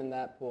big game in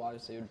that pool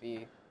obviously would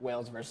be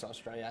Wales versus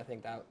Australia. I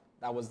think that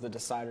was the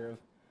decider of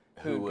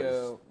who would was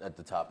go, at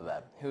the top of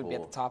that who would be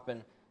at the top,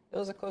 and it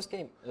was a close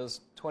game. It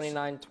was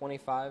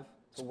 29-25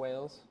 to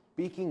Wales.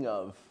 Speaking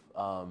of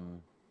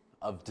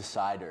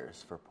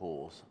deciders for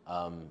pools,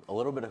 a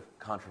little bit of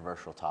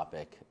controversial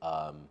topic,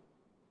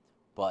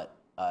 but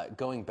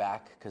going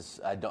back because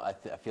I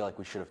feel like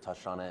we should have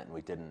touched on it and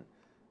we didn't.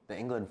 The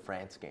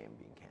England-France game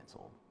being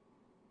canceled.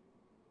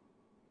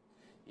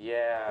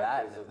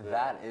 Yeah,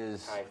 That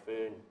is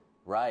typhoon.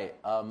 Right.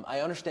 I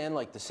understand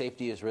like the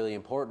safety is really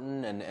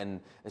important,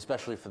 and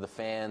especially for the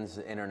fans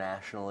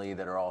internationally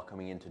that are all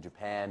coming into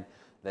Japan,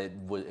 that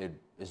it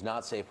is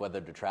not safe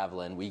weather to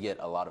travel in. We get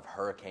a lot of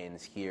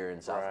hurricanes here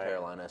in South Right.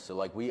 Carolina, so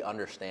like we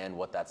understand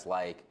what that's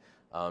like.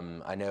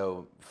 I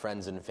know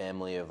friends and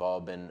family have all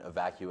been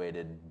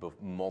evacuated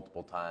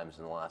multiple times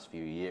in the last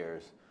few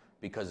years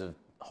because of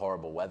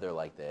horrible weather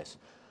like this.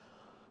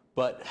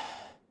 But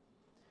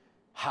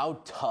how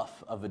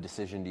tough of a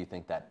decision do you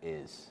think that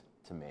is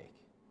to make?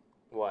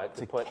 What,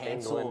 to put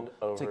England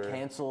over? To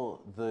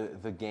cancel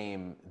the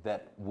game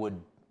that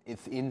would,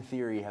 if in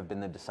theory, have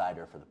been the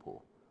decider for the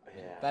pool.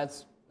 Yeah.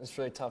 That's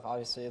really tough.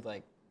 Obviously,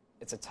 like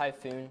it's a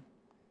typhoon,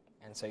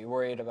 and so you're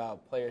worried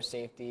about player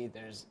safety.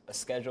 There's a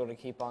schedule to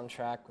keep on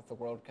track with the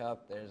World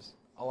Cup. There's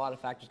a lot of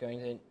factors going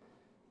into it.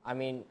 I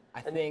mean,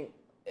 I think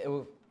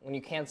when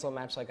you cancel a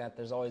match like that,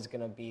 there's always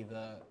going to be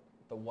the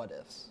what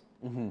ifs.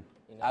 Mm-hmm.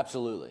 You know?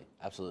 Absolutely.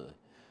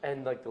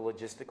 And like the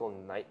logistical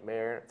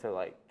nightmare to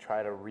like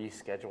try to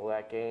reschedule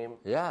that game.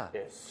 Yeah.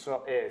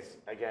 Is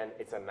again,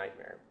 it's a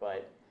nightmare.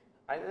 But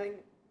I think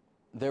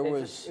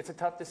it's a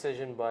tough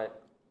decision,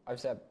 but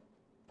Obviously, I'm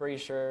pretty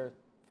sure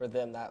for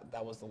them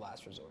that was the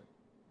last resort.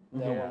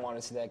 They wouldn't want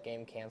to see that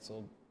game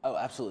canceled. Oh,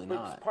 absolutely but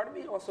not. part of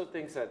me also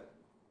thinks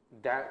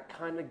that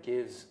kind of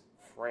gives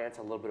France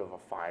a little bit of a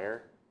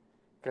fire.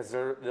 Because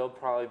they'll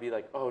probably be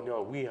like, oh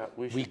no, we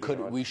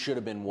should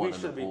have been one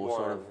in the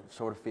pool,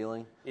 sort of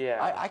feeling.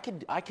 Yeah,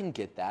 I can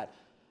get that,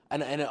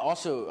 and it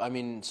also, I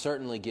mean,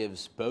 certainly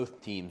gives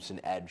both teams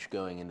an edge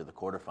going into the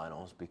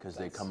quarterfinals because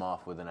they come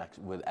off with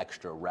with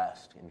extra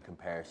rest in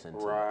comparison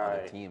to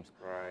other teams.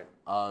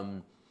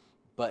 Right.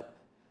 But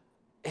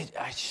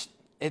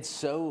it's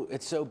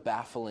so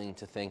baffling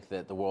to think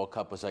that the World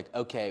Cup was like,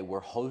 okay,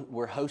 we're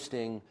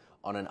hosting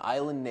on an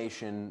island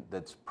nation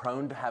that's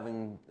prone to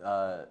having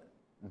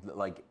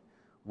like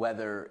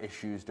weather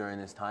issues during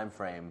this time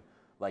frame,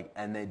 like,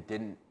 and they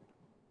didn't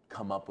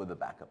come up with a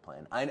backup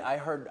plan. I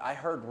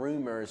heard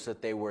rumors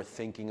that they were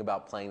thinking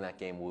about playing that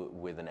game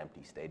with an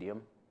empty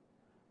stadium.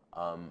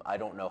 I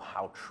don't know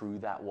how true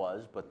that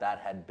was, but that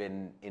had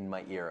been in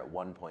my ear at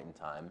one point in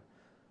time.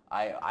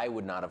 I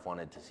would not have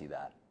wanted to see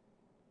that.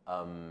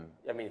 I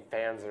mean,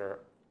 fans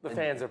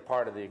are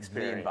part of the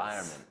experience. The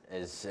environment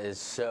is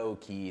so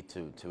key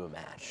to a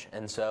match,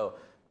 and so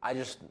I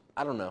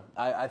don't know.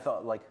 I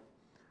thought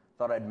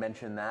I'd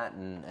mention that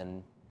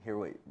and hear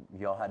what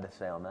y'all had to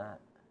say on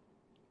that.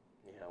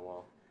 Yeah,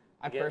 well,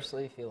 I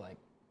personally feel like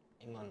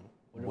England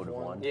would have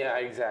won. Yeah,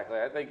 exactly.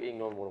 I think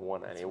England would have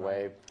won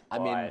anyway. I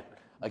mean,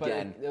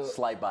 again,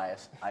 slight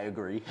bias. I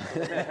agree.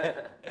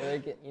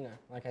 But you know,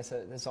 like I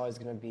said, there's always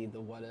going to be the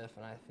what if,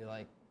 and I feel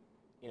like,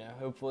 you know,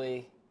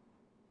 hopefully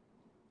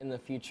in the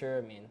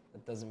future, I mean,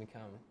 it doesn't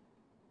become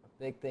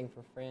a big thing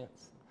for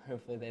France.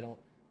 Hopefully they don't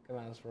come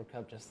out of this World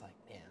Cup just like,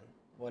 man,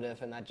 what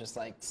if, and that just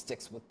like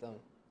sticks with them.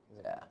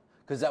 Yeah,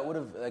 because that would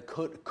have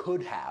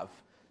could have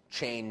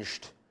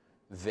changed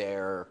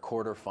their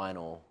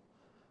quarterfinal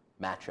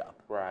matchup.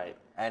 Right.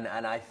 And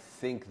I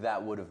think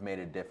that would have made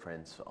a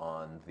difference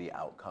on the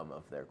outcome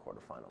of their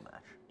quarterfinal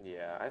match.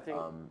 Yeah, I think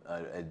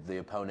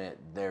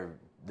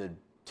the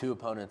two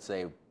opponents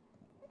they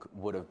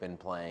would have been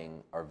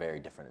playing are very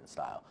different in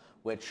style,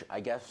 which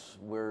I guess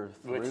we're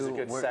through. Which is a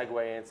good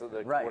segue into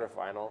the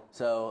quarterfinal.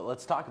 So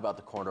let's talk about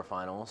the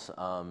quarterfinals.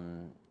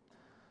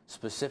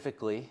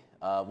 Specifically,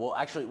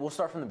 actually, we'll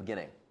start from the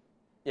beginning.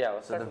 Yeah,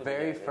 let's start from the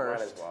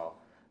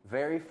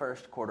very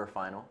first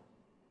quarterfinal,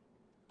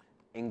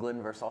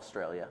 England versus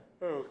Australia.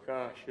 Oh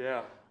gosh,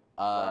 yeah.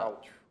 Wow.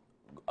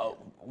 A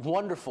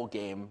wonderful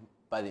game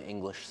by the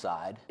English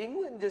side.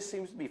 England just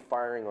seems to be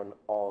firing on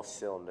all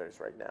cylinders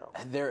right now.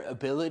 Their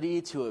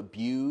ability to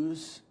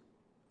abuse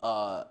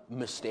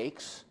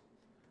mistakes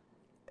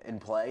in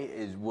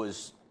play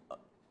was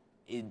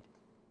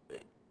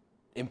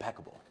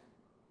impeccable.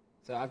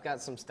 So I've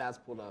got some stats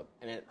pulled up,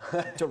 and it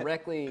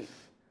directly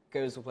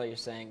goes with what you're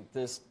saying.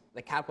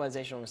 The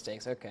capitalization on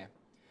mistakes. Okay,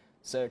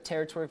 so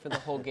territory for the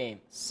whole game,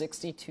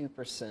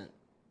 62%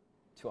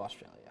 to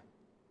Australia.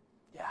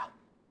 Yeah.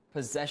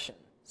 Possession,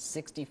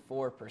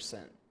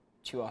 64%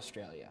 to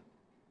Australia.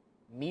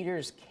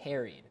 Meters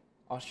carried,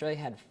 Australia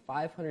had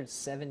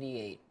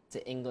 578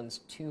 to England's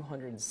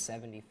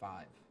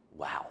 275.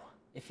 Wow.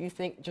 If you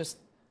think of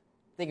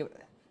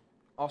it,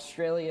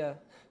 Australia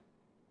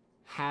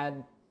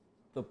had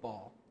the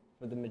ball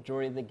for the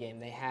majority of the game.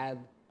 They had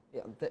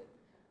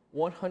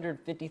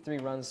 153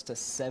 runs to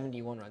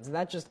 71 runs. And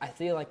I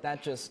feel like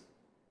that just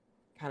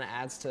kind of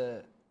adds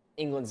to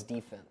England's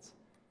defense.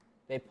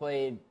 They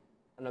played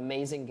an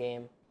amazing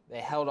game.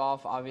 They held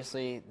off,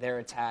 obviously, their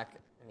attack.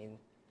 I mean,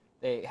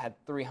 they had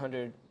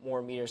 300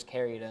 more meters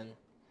carried and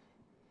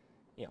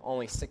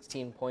only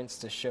 16 points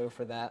to show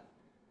for that.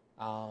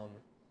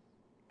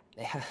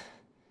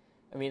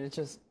 It's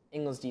just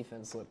England's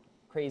defense looked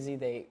crazy.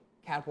 They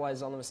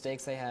capitalized on the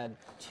mistakes. They had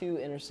 2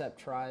 intercept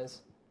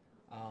tries.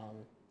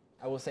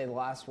 I will say the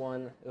last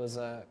one, it was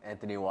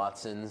Anthony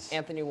Watson's.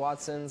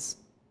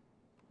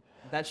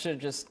 That should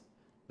just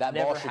That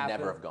never ball should happen.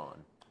 never have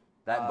gone.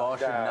 That ball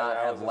should not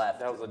have left.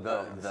 That was a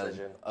dumb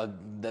decision.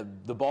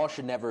 The ball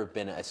should never have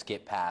been a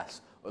skip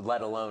pass,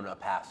 let alone a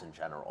pass in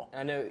general.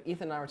 I know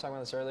Ethan and I were talking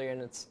about this earlier,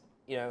 and it's,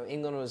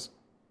 England was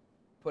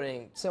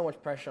putting so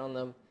much pressure on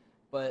them,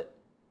 but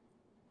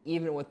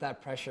even with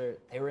that pressure,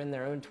 they were in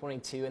their own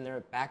 22 and they're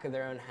at back of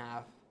their own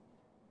half.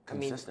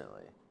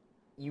 Consistently.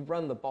 You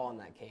run the ball in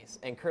that case,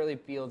 and Curly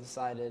Beale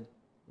decided,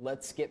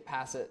 let's skip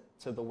pass it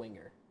to the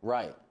winger.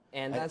 Right.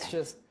 And that's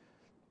just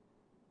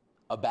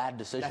a bad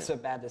decision. That's a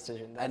bad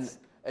decision. That's,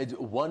 and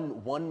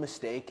one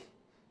mistake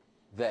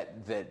that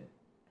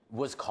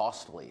was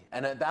costly.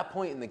 And at that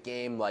point in the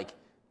game, like,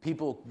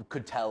 people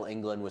could tell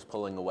England was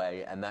pulling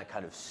away, and that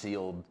kind of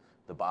sealed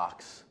the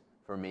box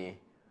for me.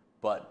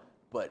 But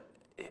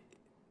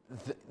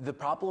the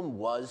problem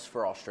was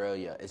for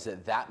Australia is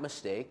that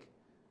mistake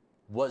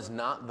was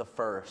not the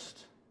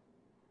first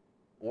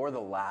or the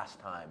last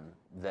time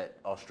that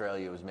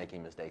Australia was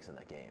making mistakes in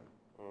that game.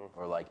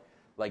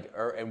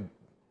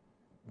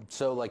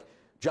 So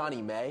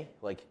Johnny May,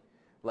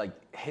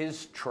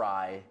 his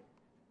try,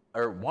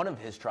 or one of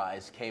his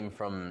tries came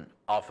from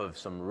off of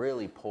some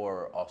really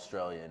poor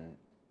Australian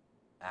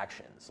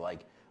actions,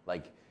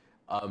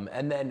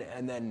 and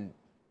then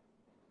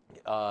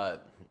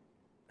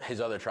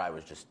his other try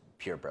was just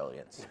pure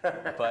brilliance.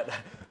 But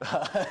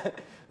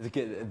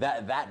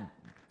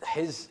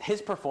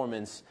his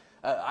performance,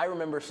 I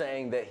remember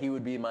saying that he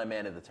would be my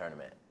man of the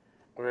tournament.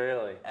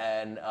 Really?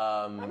 And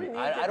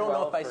I don't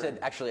know if I said,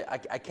 actually,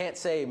 I can't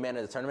say man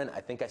of the tournament.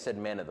 I think I said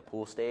man of the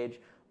pool stage.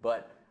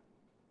 But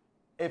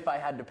if I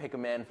had to pick a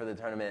man for the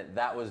tournament,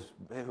 that was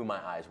who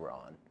my eyes were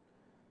on.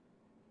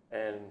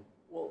 And,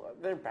 well,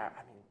 they're back.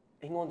 I mean,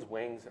 England's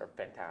wings are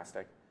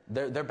fantastic.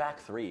 They're back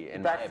three.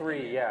 Back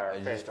three, yeah, are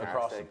just fantastic.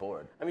 Across the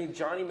board. I mean,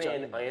 Johnny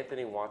May and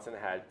Anthony Watson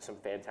had some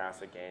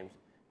fantastic games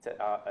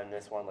in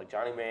this one. Like,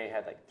 Johnny May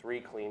had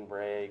 3 clean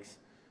breaks.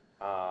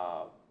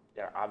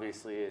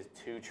 Obviously his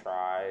 2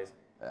 tries.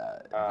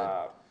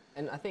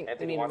 And I think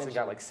Anthony Watson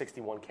got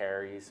 61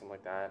 carries, something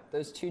like that.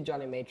 Those 2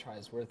 Johnny May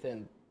tries were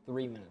within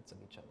 3 minutes of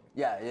each other.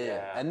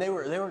 Yeah. And they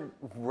were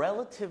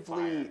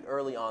relatively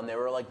early on. They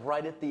were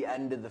right at the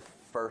end of the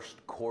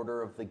first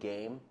quarter of the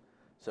game.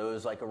 So it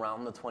was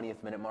around the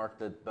 20th minute mark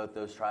that both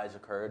those tries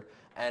occurred.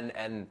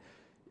 And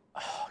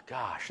oh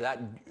gosh, that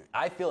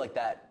I feel like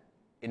that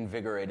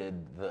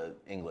invigorated the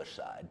English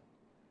side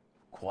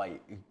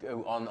quite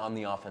on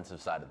the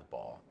offensive side of the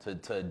ball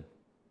to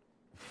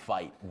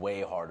fight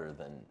way harder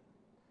than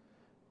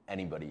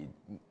anybody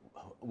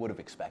would have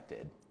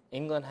expected.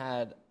 England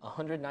had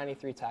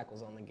 193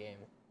 tackles on the game,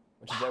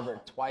 which is over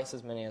twice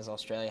as many as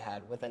Australia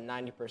had, with a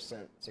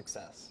 90%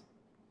 success.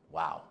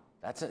 Wow.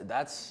 That's good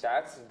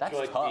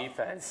tough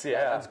defense.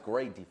 Yeah, that's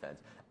great defense.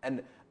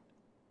 And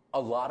a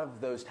lot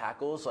of those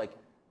tackles,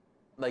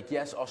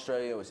 yes,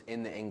 Australia was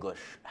in the English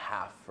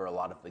half for a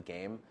lot of the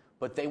game,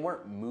 but they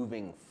weren't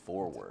moving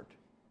forward.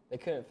 They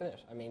couldn't finish.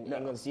 I mean,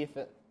 England's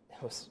defense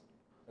was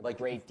a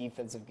great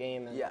defensive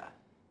game, and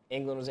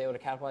England was able to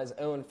capitalize.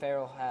 Owen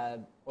Farrell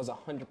was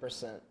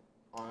 100%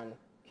 on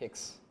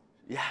kicks.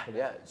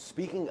 Yeah.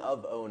 Speaking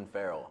of Owen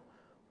Farrell,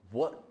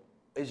 what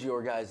is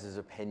your guys'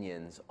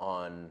 opinions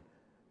on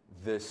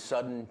the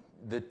sudden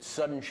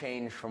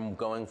change from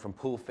going from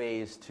pool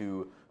phase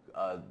to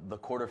the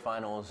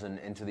quarterfinals and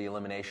into the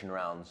elimination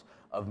rounds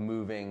of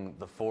moving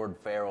the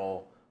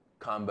Ford-Farrell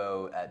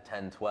combo at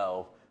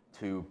 10-12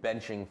 to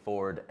benching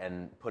Ford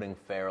and putting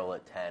Farrell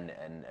at 10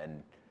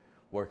 and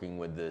working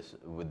with this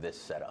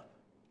setup?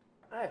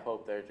 I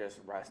hope they're just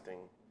resting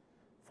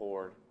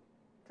Ford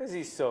because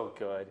he's so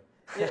good.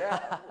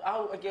 Yeah,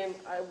 I'm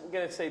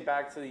going to say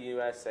back to the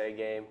USA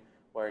game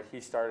where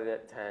he started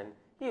at 10.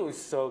 He was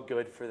so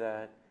good for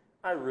that.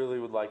 I really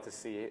would like to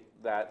see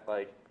that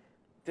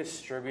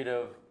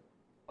distributive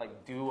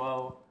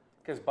duo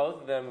because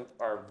both of them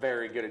are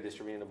very good at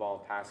distributing the ball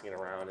and passing it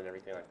around and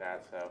everything like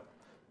that. So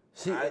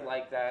I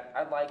like that.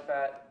 I like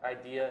that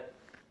idea,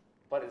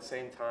 but at the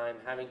same time,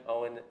 having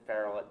Owen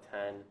Farrell at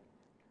 10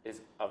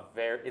 is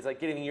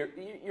like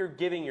you're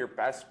giving your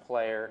best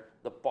player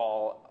the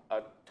ball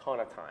a ton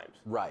of times.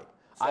 Right.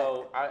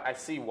 So I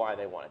see why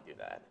they want to do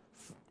that.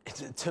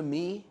 To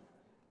me,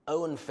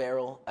 Owen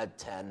Farrell at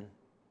 10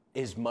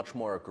 is much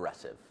more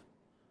aggressive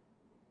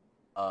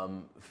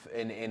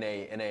in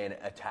an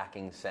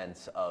attacking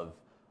sense of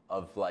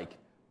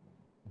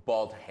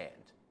ball to hand.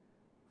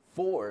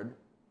 Ford,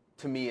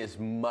 to me, is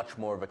much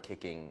more of a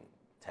kicking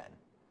 10.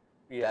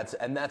 Yeah.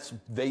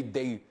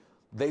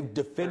 They've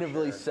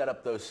definitively set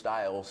up those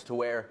styles to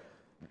where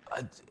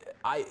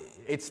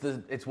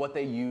it's what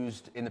they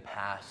used in the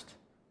past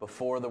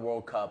before the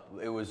World Cup.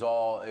 It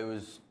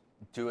was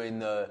doing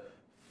the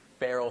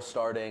Farrell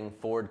starting,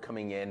 Ford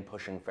coming in,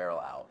 pushing Farrell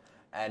out.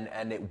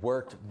 And it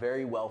worked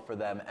very well for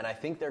them. And I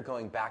think they're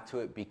going back to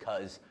it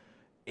because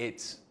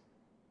it's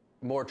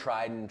more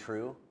tried and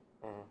true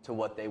to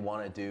what they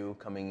want to do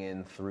coming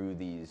in through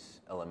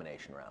these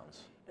elimination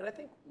rounds. And I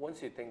think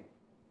if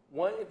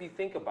you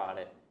think about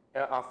it,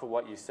 off of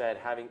what you said,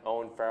 having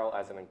Owen Farrell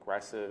as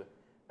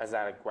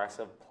that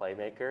aggressive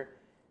playmaker,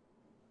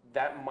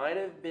 that might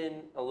have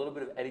been a little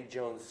bit of Eddie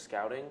Jones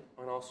scouting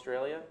on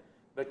Australia,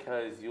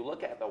 because you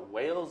look at the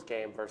Wales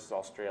game versus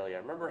Australia.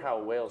 Remember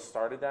how Wales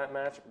started that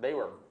match? They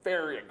were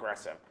very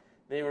aggressive.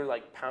 They were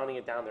like pounding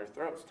it down their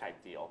throats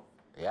type deal.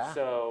 Yeah.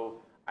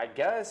 So I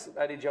guess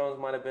Eddie Jones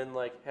might have been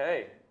like,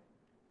 hey,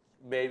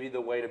 maybe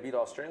the way to beat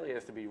Australia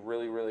is to be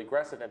really, really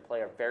aggressive and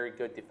play a very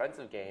good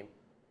defensive game.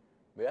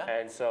 Yeah.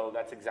 And so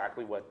that's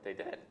exactly what they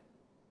did.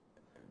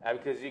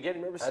 Because you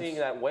remember seeing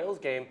that Wales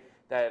game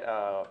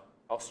that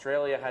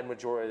Australia had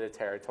majority of the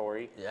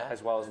territory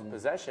as well as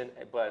possession,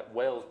 but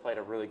Wales played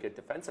a really good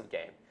defensive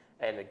game.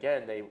 And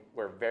again, they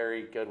were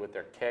very good with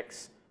their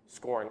kicks,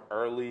 scoring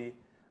early,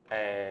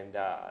 and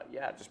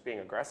just being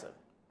aggressive.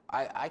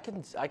 I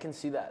can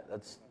see that.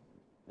 That's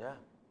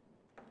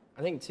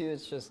I think too,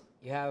 it's just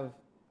you have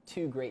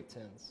two great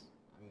 10s.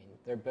 I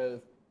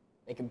mean,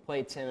 they can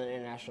play 10 at an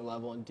international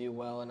level and do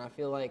well. And I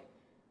feel like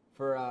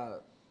for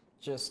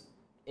just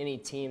any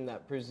team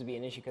that proves to be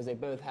an issue, because they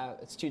both have,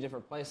 it's two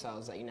different play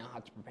styles that you now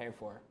have to prepare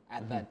for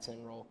at that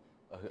 10 role.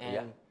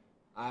 And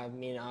I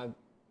mean,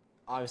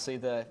 obviously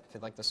the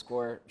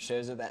score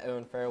shows it that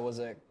Owen Farrell was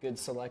a good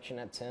selection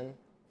at 10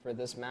 for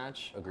this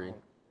match. Agreed.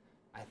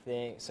 I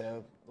think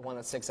so. The one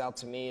that sticks out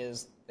to me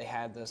is they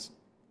had this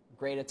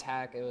great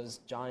attack. It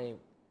was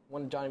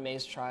one of Johnny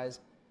May's tries.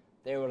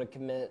 They were able to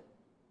commit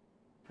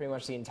pretty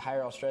much the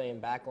entire Australian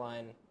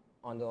backline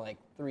onto like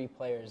 3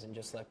 players and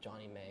just left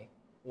Johnny May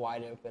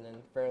wide open. And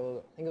Farrell,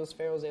 I think it was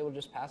Farrell was able to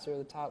just pass over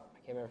the top. I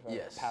can't remember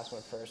if the pass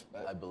went first,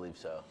 but I believe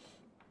so.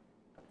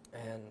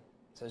 And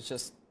so it's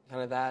just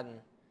kind of that. And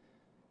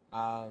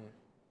I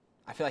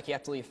feel like you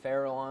have to leave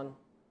Farrell on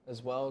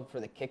as well for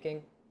the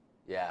kicking.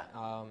 Yeah.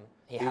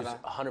 He was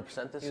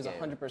 100% this game. He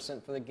was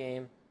 100% for the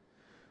game.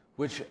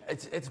 Which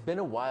it's been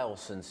a while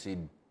since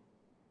he'd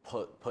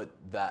put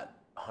that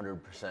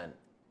 100%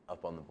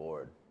 up on the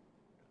board,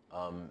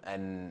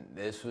 and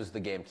this was the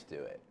game to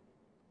do it.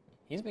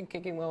 He's been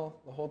kicking well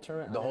the whole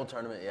tournament. The whole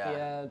tournament, yeah. He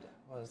had,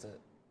 what was it?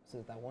 Was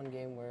it that one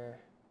game where?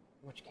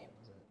 Which game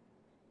was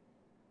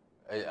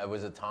it?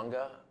 Was it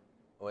Tonga?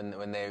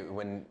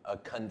 When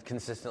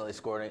consistently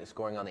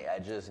scoring on the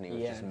edges, and he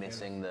was just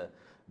missing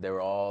they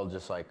were all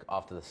just like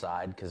off to the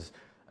side, because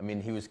I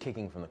mean he was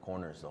kicking from the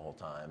corners the whole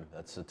time.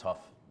 That's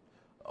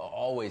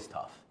always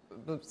tough.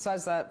 But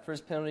besides that, for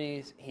his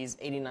penalties, he's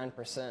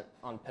 89%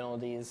 on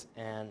penalties,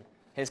 and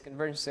his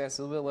conversion success is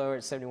a little bit lower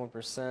at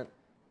 71%,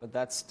 but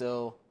that's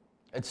still...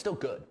 It's still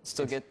good.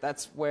 Still good.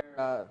 That's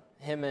where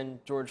him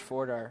and George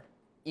Ford are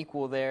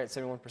equal there at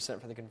 71%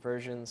 for the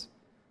conversions.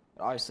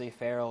 But obviously,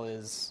 Farrell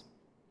is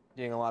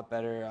doing a lot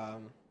better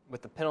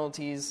with the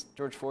penalties.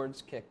 George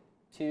Ford's kicked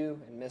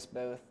 2 and missed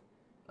both,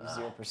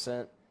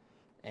 0%.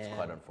 And it's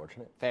quite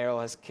unfortunate. Farrell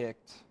has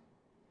kicked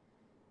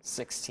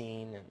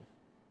 16, and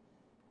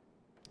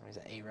he's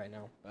at 8 right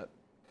now. But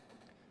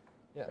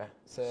yeah,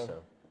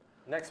 so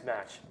next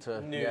match,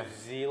 New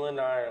Zealand,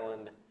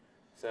 Ireland.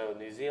 So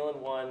New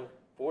Zealand won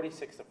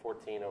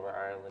 46-14 over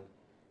Ireland.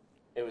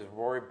 It was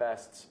Rory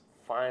Best's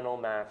final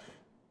match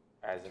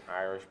as an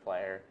Irish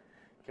player.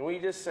 Can we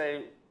just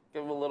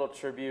give a little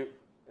tribute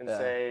and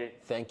say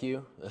thank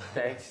you,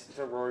 thanks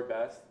to Rory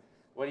Best?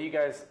 What do you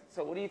think?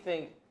 What do you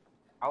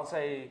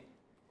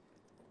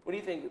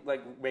think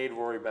made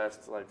Rory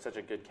Best such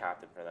a good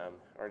captain for them,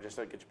 or just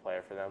a good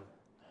player for them?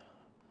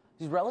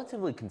 He's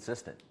relatively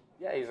consistent.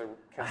 Yeah, he's a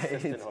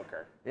consistent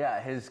hooker. Yeah,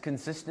 his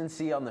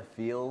consistency on the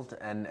field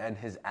and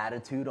his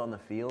attitude on the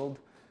field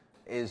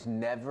is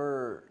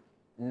never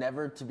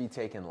to be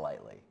taken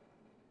lightly.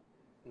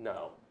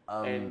 No.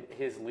 And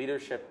his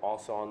leadership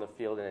also on the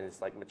field and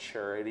his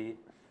maturity,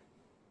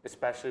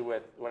 especially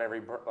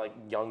whenever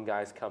young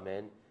guys come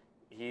in,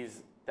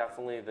 he's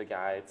definitely the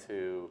guy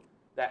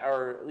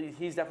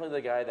he's definitely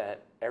the guy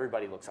that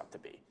everybody looks up to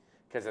be,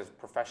 because his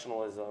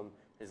professionalism,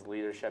 his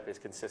leadership, his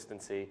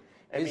consistency.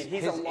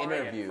 He's a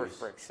lion, for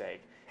frick's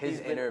sake. His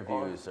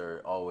interviews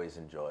are always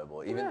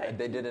enjoyable. Even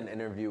they did an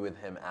interview with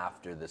him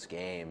after this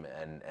game,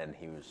 and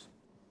he was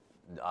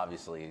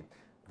obviously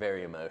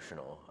very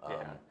emotional.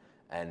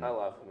 And I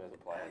love him as a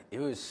player. It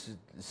was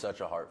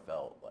such a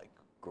heartfelt,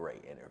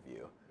 great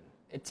interview.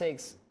 It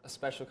takes a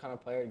special kind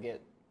of player to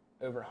get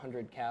over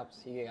 100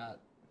 caps. He got, I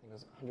think it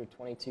was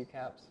 122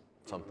 caps.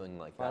 Something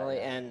like finally,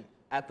 that. And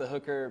at the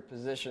hooker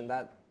position,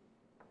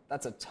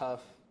 that's a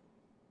tough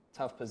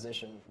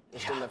position.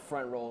 Just in the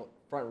front row.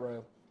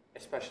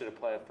 Especially to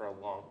play for a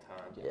long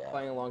time. Yeah,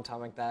 playing a long time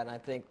like that. And I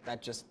think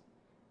that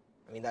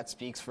that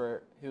speaks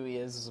for who he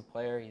is as a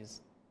player.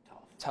 He's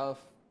tough,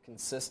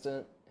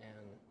 consistent, and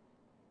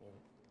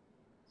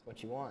it's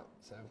what you want.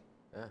 So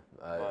yeah,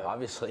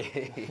 obviously,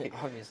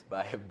 obviously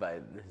by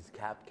his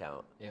cap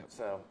count. Yeah.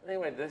 So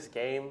anyway, this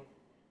game,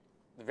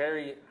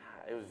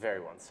 it was very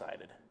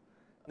one-sided.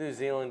 New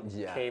Zealand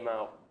came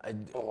out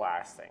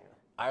blasting.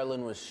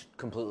 Ireland was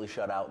completely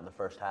shut out in the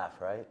first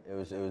half, right? It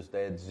was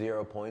they had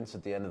 0 points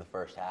at the end of the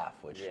first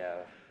half, which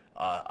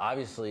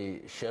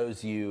obviously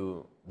shows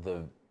you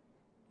the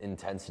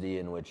intensity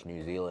in which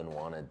New Zealand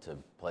wanted to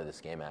play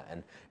this game at.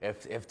 And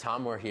if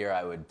Tom were here,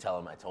 I would tell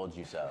him I told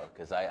you so,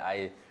 because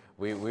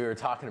we were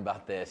talking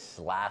about this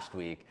last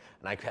week,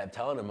 and I kept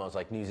telling him, I was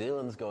like, New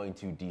Zealand's going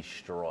to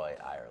destroy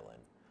Ireland.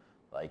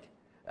 Like,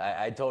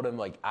 I told him,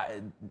 like,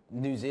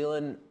 New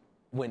Zealand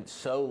went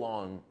so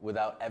long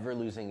without ever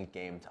losing a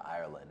game to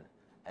Ireland,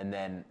 and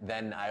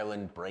then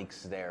Ireland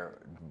breaks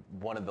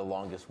one of the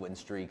longest win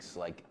streaks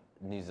like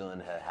New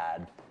Zealand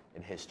had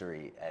in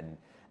history, and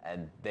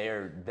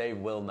they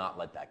will not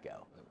let that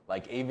go.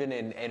 Like, even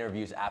in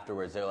interviews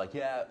afterwards, they're like,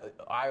 yeah,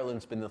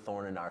 Ireland's been the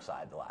thorn in our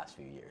side the last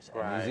few years.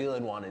 And Right. New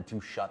Zealand wanted to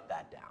shut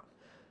that down.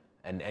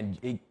 And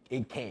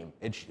it came.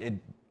 It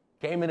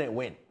came and it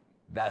went.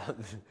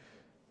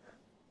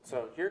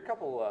 So here are a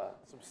couple,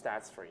 some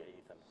stats for you,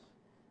 Ethan.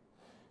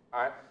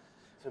 All right.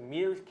 So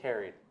meters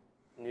carried.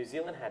 New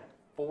Zealand had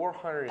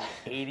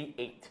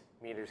 488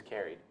 meters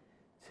carried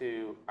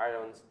to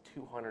Ireland's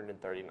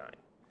 239.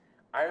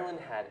 Ireland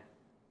had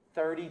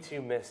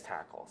 32 missed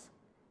tackles.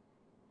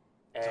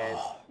 And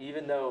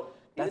even though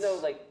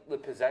like the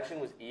possession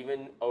was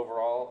even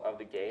overall of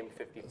the game,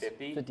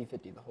 50-50,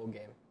 50-50 the whole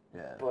game.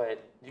 Yeah.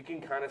 but you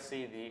can kind of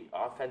see the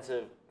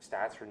offensive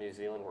stats for New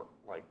Zealand were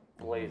like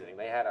blazing.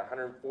 They had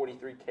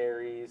 143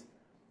 carries,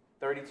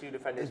 32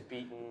 defenders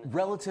beaten.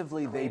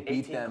 Relatively, they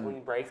beat 18 them.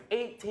 clean breaks.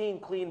 18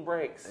 clean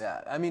breaks.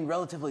 Yeah, I mean,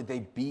 relatively, they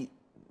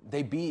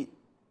beat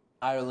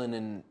Ireland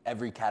in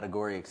every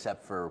category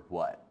except for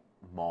what?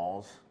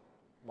 Mauls?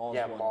 Mauls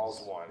Yeah, won.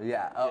 Mauls won.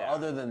 Yeah,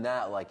 other than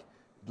that, like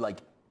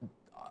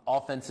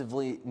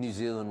offensively, New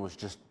Zealand was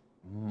just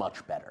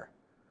much better.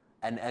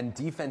 And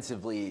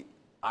defensively,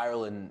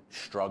 Ireland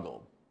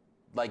struggled.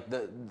 Like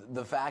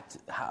the fact,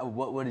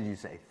 what did you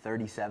say?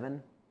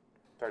 37?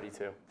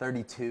 32.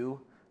 32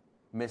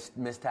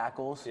 missed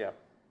tackles? Yeah.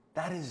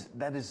 That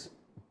is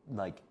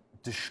like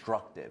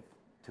destructive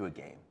to a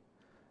game.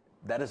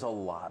 That is a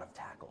lot of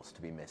tackles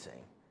to be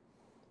missing.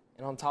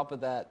 And on top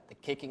of that, the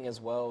kicking as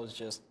well was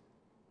just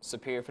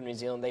superior for New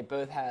Zealand. They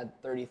both had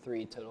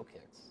 33 total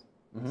kicks,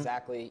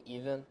 exactly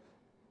even.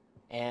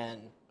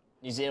 And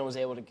New Zealand was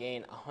able to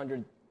gain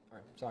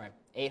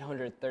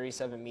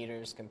 837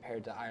 meters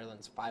compared to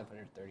Ireland's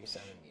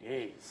 537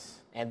 meters. Jeez.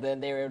 And then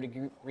they were able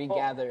to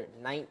regather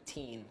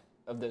 19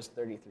 of those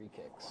 33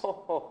 kicks.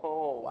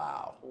 Oh,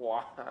 Wow.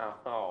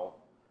 wow.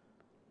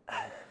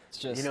 It's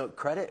just,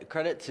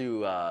 Credit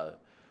to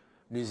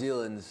New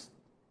Zealand's,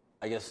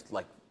 I guess,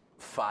 like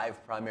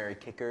 5 primary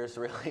kickers.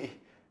 Really,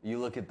 you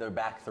look at their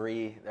back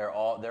 3; they're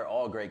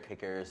all great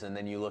kickers, and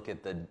then you look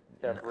at their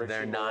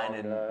Richie 9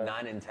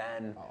 Mo'unga. and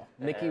 10.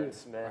 Aaron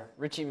Smith.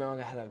 Richie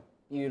Mo'unga had a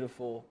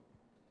beautiful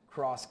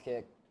cross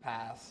kick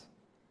pass,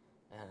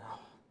 and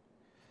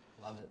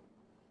love it.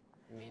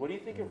 I mean, What do you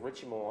think of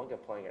Richie Mo'unga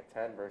playing at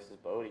 10 versus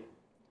Bodie?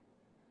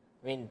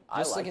 I mean, I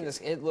just like looking at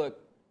this,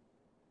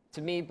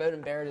 to me,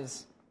 Beauden Barrett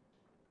is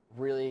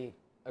really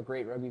a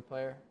great rugby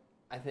player.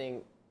 I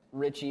think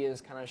Richie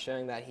is kind of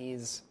showing that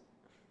he's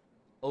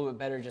a little bit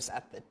better just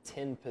at the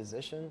 10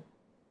 position.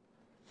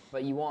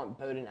 But you want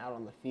Beauden out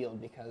on the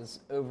field because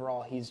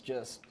overall he's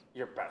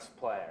Your best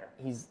player.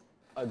 he's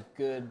a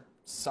good,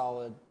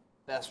 solid,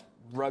 best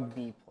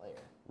rugby player.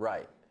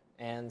 Right.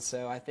 And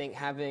so I think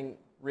having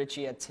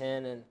Richie at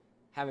 10 and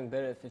having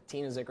Beauden at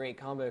 15 is a great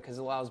combo because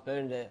it allows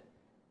Beauden to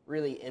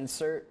really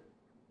insert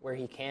where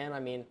he can. I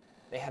mean,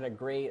 they had a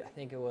great, I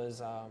think it was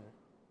a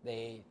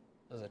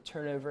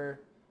turnover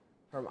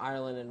from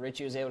Ireland, and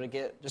Richie was able to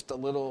get just a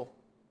little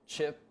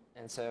chip,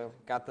 and so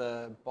got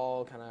the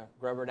ball kind of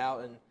grubbered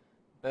out, and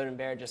Beauden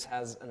Barrett just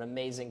has an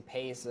amazing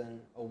pace and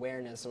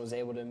awareness and was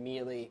able to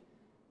immediately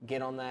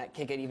get on that,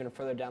 kick it even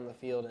further down the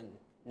field, and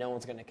no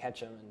one's going to catch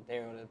him, and they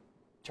were able to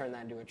turn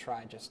that into a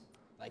try just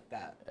like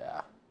that.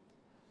 Yeah.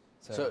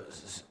 So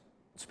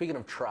speaking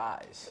of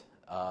tries,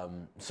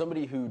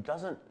 somebody who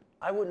doesn't,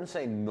 I wouldn't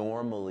say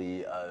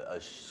normally a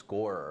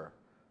scorer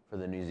for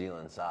the New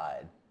Zealand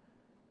side,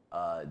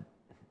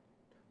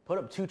 put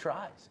up 2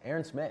 tries.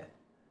 Aaron Smith.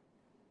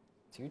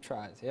 2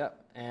 tries,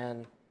 yep.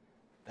 And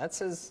that's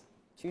his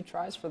 2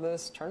 tries for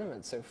this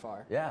tournament so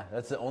far. Yeah,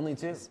 that's the only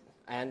 2.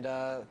 And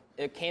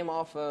it came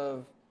off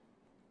of,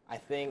 I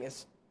think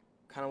it's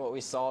kind of what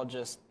we saw,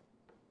 just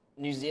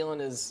New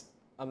Zealand is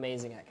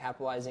amazing at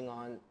capitalizing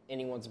on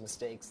anyone's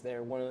mistakes.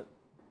 They're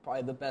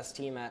probably the best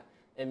team at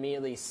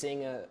immediately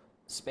seeing a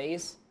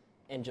space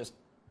and just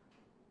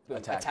boom,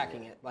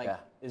 attacking it. Like,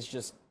 it's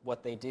just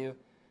what they do.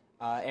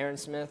 Aaron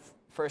Smith,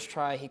 first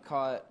try, he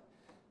caught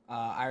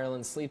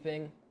Ireland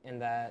sleeping in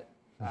that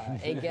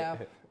A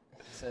gap.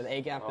 So the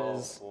A gap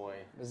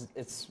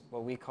it's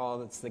what we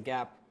call, it's the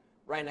gap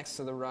right next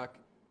to the ruck.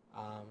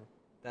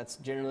 That's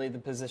generally the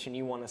position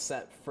you want to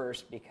set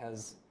first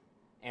because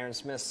Aaron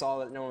Smith saw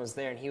that no one was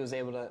there and he was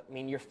able to, I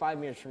mean, you're 5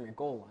 meters from your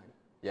goal line.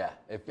 Yeah.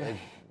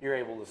 You're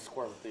able to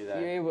squirm through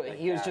that.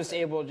 He was just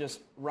able to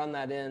just run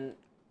that in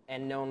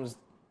and no one was,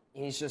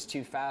 he's just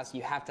too fast.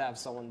 You have to have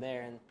someone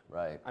there. And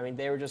Right. I mean,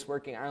 they were just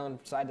working Ireland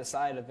side to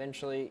side.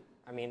 Eventually,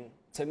 I mean,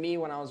 to me,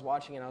 when I was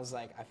watching it, I was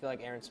like, I feel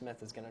like Aaron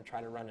Smith is going to try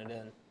to run it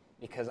in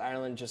because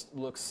Ireland just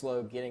looks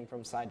slow getting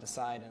from side to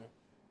side, and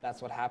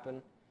that's what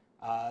happened.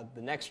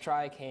 The next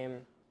try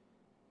came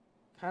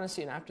kind of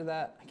soon after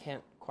that. I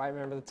can't quite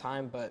remember the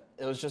time, but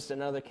it was just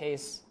another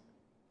case.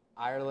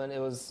 Ireland,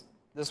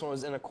 this one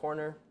was in a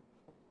corner.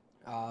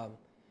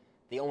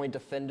 The only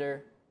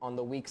defender on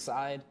the weak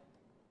side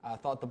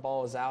thought the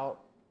ball was out,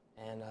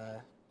 and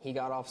he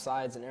got off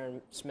sides, and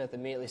Aaron Smith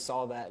immediately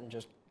saw that and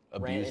just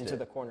ran Abused into it.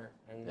 the corner.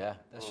 And Yeah.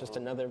 that's just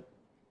another.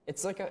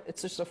 It's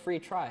just a free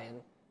try,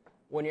 and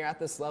when you're at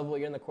this level,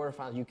 you're in the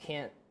quarterfinals. You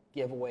can't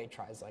give away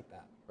tries like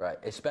that. Right,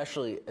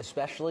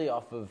 especially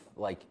off of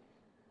like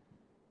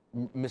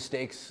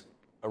mistakes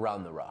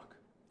around the rock.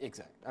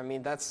 Exactly. I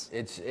mean, that's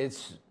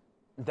It's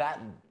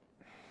that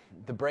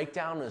the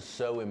breakdown is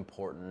so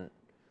important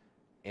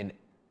in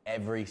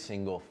every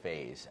single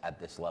phase at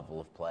this level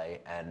of play,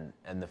 and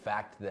the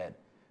fact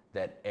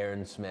that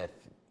Aaron Smith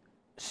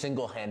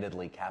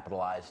single-handedly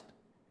capitalized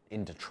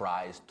into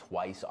tries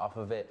twice off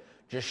of it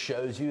just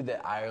shows you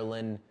that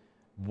Ireland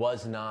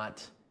was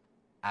not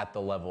at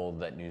the level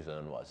that New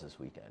Zealand was this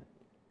weekend.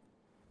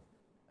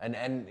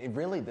 And it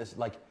really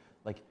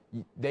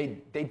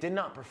they did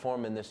not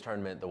perform in this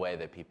tournament the way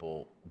that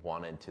people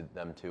wanted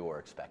them to or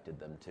expected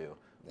them to.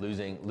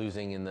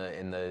 Losing in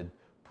the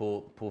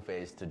pool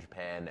phase to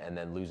Japan, and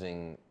then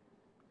losing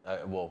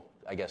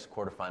I guess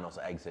quarterfinals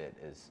exit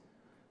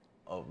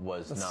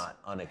was not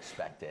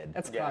unexpected.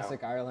 That's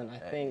classic Ireland. I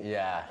think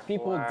Yeah.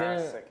 people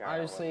Classic didn't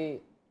Ireland.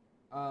 obviously.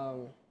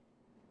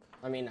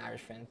 I mean,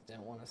 Irish fans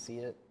didn't want to see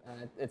it.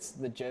 It's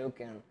the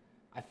joke, and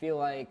I feel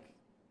like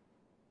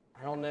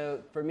I don't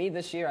know. For me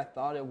this year, I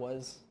thought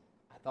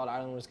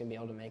Ireland was going to be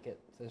able to make it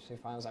to the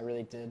semifinals. I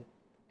really did,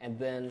 and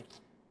then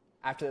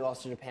after they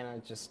lost to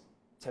Japan,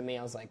 to me,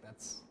 I was like,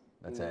 that's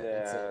That's Yeah, it.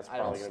 that's I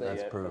don't probably going to be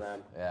That's it for proof.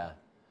 them. Yeah.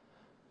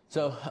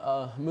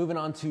 So moving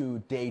on to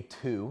day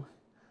 2,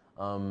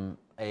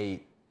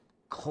 a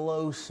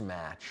close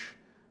match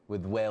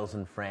with Wales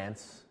and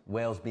France.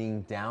 Wales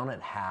being down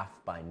at half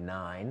by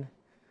 9,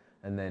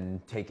 and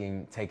then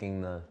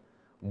taking the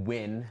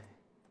win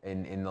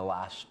in the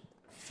last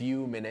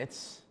few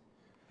minutes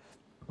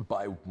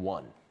by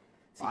 1.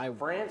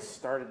 France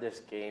started this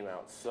game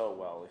out so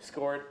well. They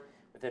scored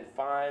within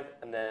 5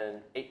 and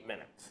then 8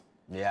 minutes.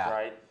 Yeah.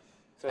 Right?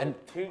 So And-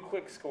 2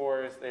 quick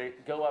scores. They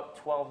go up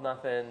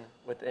 12-0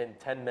 within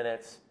 10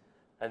 minutes.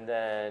 And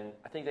then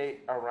I think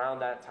around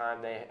that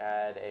time they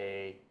had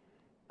a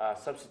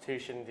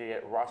substitution to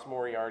get Ross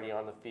Moriarty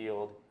on the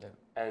field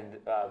and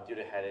due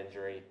to head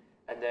injury.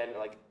 And then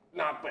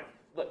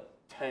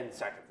 10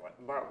 seconds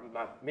later,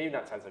 maybe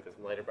not 10 seconds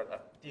later, but a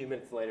few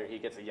minutes later he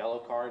gets a yellow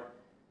card.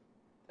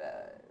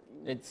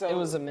 it So-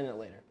 was a minute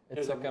later. It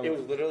was took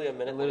literally a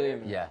minute literally a later.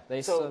 minute. Yeah.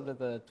 They So- subbed at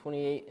the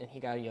 28, and he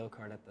got a yellow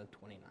card at the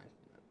 29th.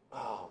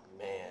 Oh,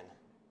 man.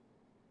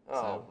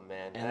 Oh,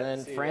 man. And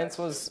then France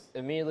was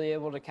immediately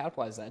able to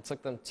capitalize that. It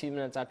took them 2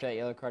 minutes after that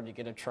yellow card to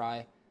get a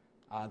try.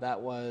 That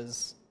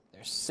was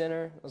their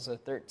center. It was a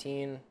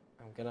 13.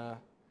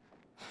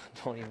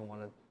 Don't even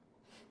want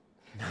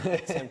to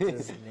attempt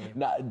his name.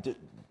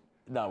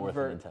 Not worth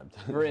an attempt.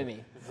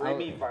 Vrimi.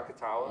 Vrimi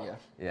Vakatawa. Yeah.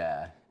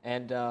 Yeah.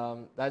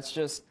 And that's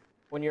just,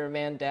 when you're a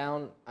man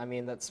down, I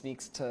mean, that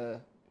speaks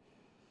to,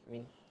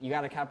 you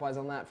got to capitalize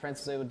on that. France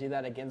was able to do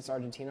that against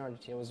Argentina.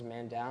 Argentina was a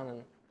man down,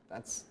 and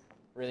that's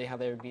really how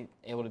they would be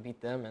able to beat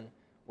them. And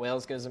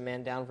Wales goes a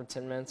man down for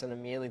 10 minutes, and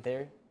immediately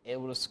they're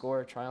able to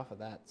score a try off of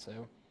that.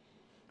 So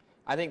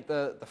I think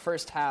the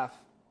first half,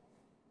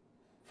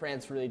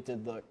 France really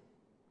did look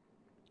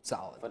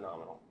solid.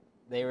 Phenomenal.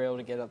 They were able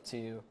to get up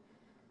to,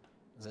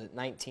 was it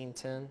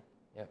 19-10?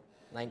 Yep,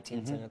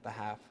 19-10 at the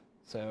half.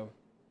 So,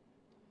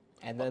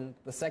 and then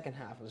the second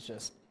half was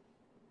just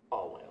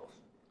All Wales.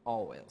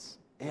 all Wales.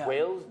 Yeah.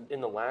 Wales,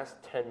 in the last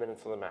 10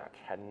 minutes of the match,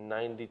 had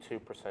 92%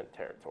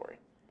 territory.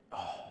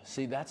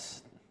 See,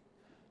 that's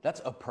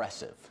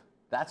oppressive.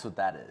 That's what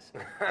that is.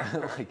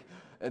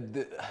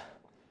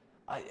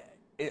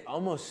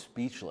 Almost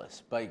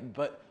speechless.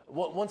 But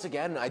once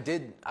again,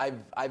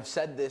 I've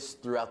said this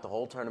throughout the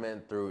whole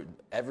tournament. Through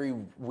every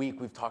week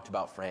we've talked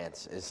about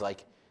France. Is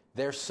like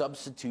their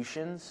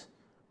substitutions.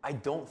 I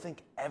don't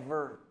think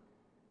ever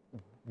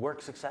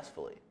work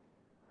successfully.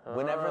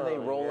 Whenever they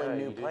roll in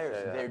new you do players,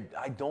 say that.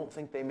 I don't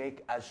think they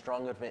make as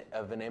strong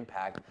of an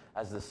impact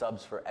as the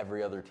subs for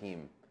every other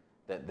team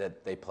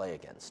that they play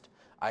against.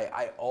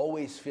 I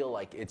always feel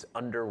like it's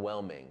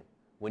underwhelming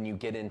when you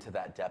get into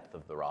that depth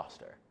of the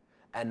roster.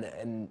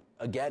 And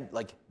again,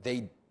 like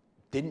they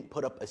didn't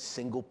put up a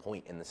single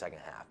point in the second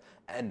half.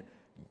 And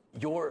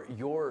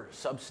your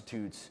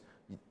substitutes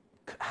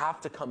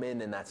have to come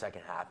in that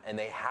second half, and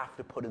they have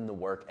to put in the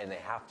work, and they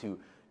have to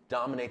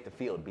dominate the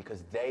field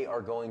because they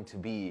are going to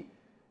be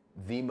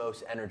the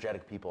most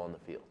energetic people on the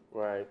field.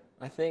 Right.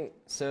 I think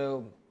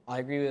so. I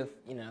agree with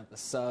the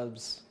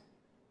subs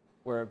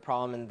were a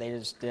problem, and they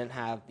just didn't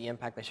have the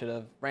impact they should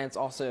have. France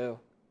also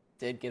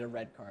did get a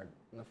red card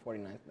in the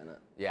 49th minute.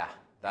 Yeah,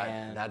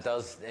 And- that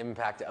does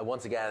impact.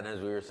 Once again, as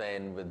we were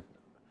saying with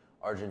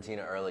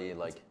Argentina early,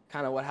 like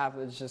Kind of what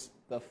happened is just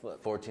the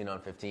flip. 14 on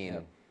 15.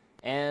 Yep.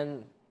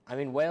 And I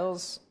mean,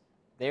 Wales,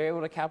 they were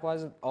able to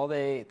capitalize.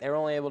 They were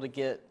only able to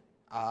get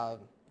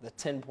the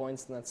 10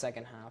 points in that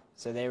second half,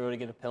 so they were able to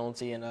get a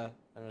penalty and a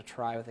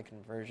try with a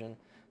conversion.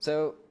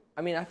 So,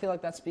 I mean, I feel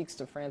like that speaks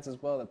to France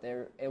as well, that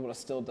they're able to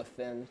still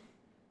defend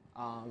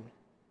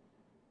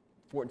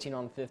 14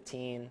 on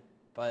 15,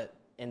 but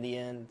in the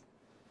end,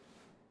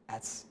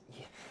 that's,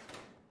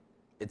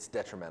 It's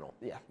detrimental.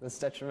 that's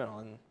detrimental,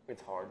 and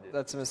It's hard to.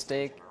 that's a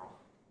mistake.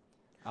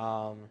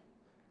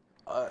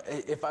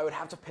 If I would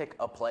have to pick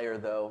a player,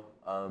 though,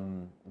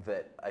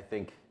 that I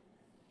think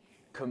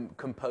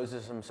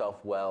composes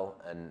himself well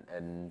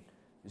and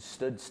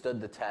stood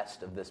the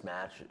test of this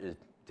match is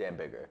Dan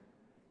Bigger.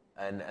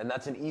 And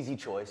that's an easy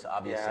choice,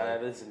 obviously. Yeah,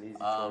 that is an easy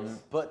choice.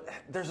 But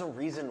there's a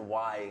reason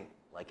why,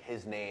 like,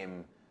 his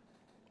name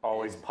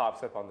Always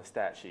pops up on the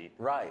stat sheet.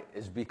 right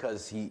is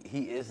because he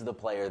is the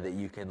player that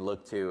you can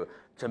look to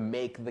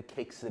make the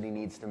kicks that he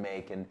needs to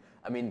make. And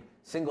I mean,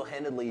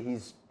 single-handedly,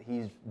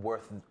 he's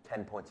worth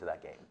 10 points of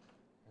that game.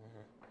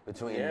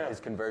 Between Yeah. his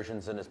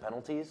conversions and his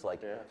penalties,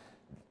 like Yeah.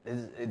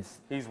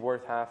 it's He's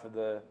worth half of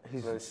the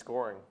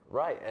scoring.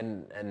 right.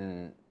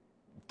 And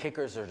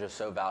kickers are just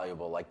so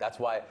valuable. Like, that's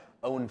why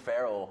Owen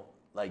Farrell,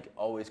 like,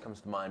 always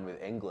comes to mind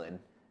with England,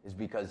 is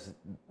because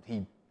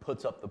he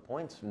puts up the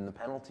points and the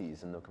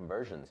penalties and the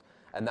conversions.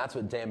 And that's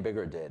what Dan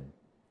Bigger did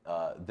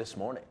this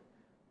morning.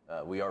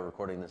 We are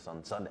recording this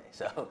on Sunday,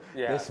 so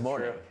Yeah, this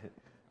morning. true.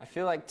 I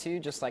feel like, too,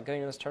 just like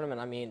going to this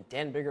tournament, I mean,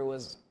 Dan Bigger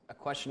was a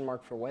question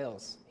mark for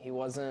Wales. He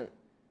wasn't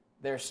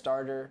their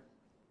starter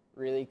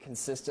really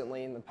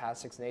consistently in the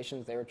past Six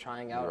Nations. They were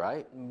trying out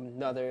Right.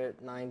 another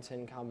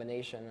 9-10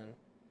 combination, and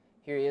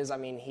here he is. I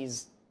mean,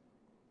 he's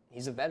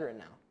a veteran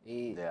now.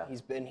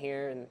 He's been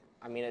here, and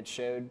I mean, it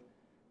showed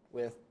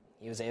with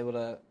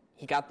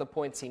he got the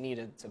points he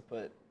needed to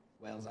put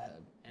Wales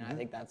ahead, and I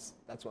think that's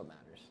what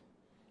matters.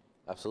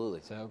 Absolutely.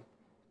 So,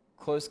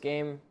 close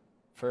game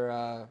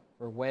for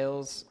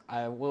Wales.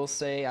 I will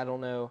say I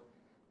don't know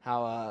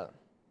how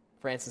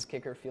France's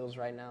kicker feels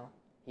right now.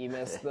 He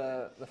missed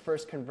the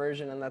first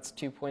conversion, and that's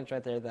 2 points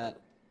right there that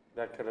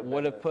That could have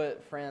would have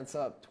put France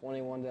up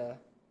 21 to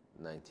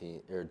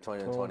 19 or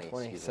 20 to 20.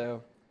 20. excuse me.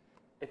 So,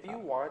 If you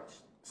watch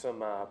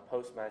some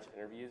post-match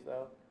interviews,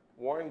 though,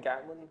 Warren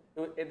Gatlin,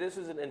 this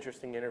was an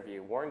interesting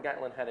interview. Warren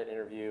Gatlin had an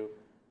interview,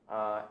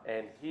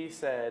 and he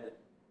said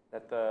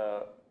that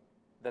the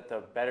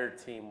better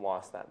team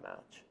lost that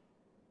match.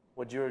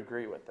 Would you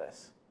agree with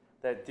this?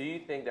 Do you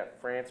think that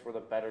France were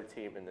the better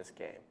team in this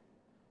game?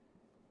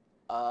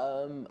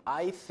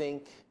 I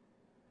think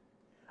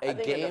I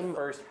think in the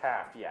first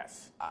half,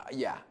 yes.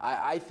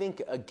 I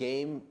think a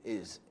game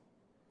is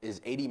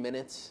 80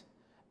 minutes,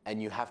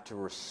 and you have to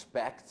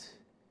respect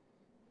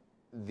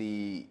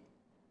the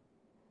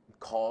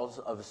calls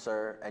of a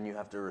sir, and you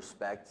have to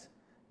respect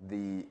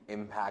the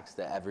impacts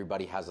that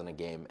everybody has on a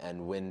game.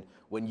 And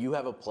when you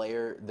have a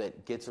player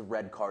that gets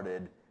red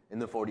carded in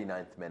the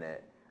 49th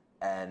minute,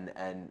 and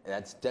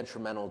that's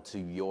detrimental to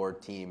your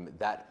team,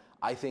 that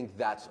I think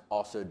that's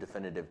also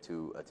definitive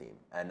to a team.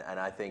 And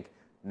I think,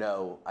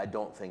 no, I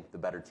don't think the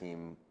better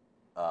team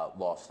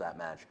lost that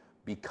match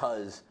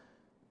because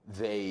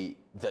they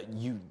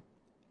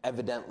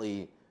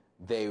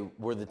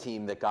were the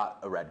team that got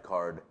a red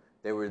card.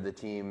 They were the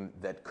team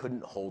that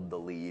couldn't hold the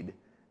lead.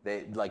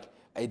 If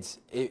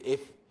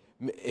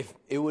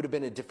it would have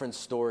been a different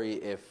story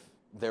if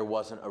there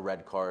wasn't a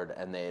red card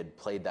and they had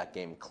played that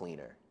game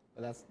cleaner.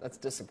 but that's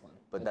discipline.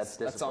 But that's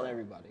discipline. That's on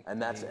everybody.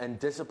 And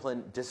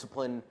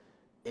discipline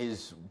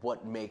is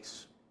what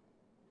makes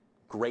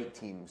great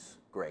teams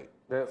great.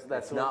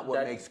 That's not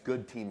what makes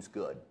good teams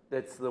good.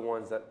 That's the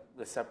ones that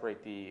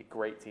separate the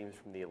great teams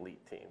from the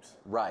elite teams.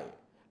 Right.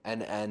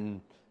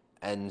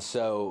 And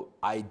so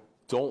I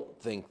don't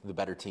think the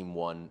better team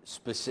won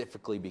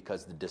specifically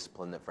because the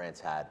discipline that France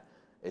had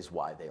is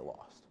why they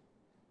lost.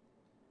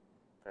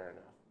 Fair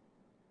enough.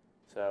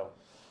 So,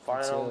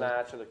 final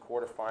match of the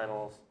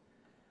quarterfinals.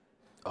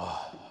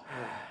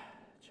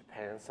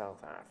 Japan,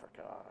 South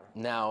Africa.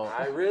 Now,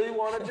 I really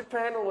wanted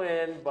Japan to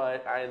win,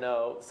 but I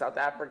know South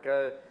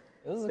Africa,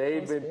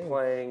 they've been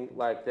playing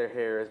like their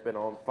hair has been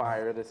on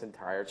fire this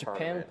entire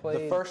tournament.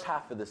 played the first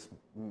half of this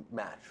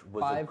match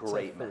was a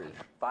great match.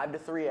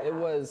 5-3 at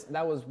half.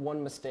 That was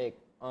one mistake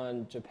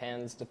on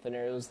Japan's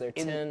defender. It was their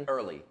 10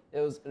 early. It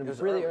was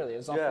really early. It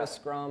was off a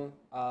scrum.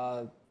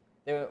 Faf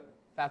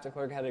de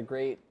Klerk had a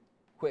great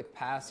quick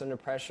pass under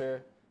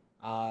pressure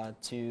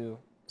to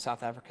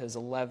South Africa's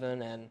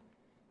 11, and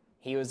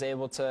he was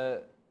able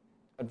to.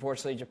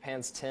 Unfortunately,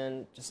 Japan's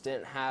 10 just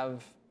didn't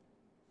have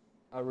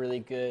a really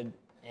good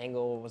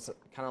angle. Was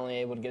kind of only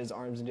able to get his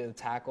arms into the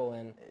tackle,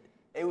 and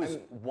it was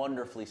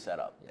wonderfully set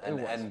up,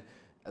 and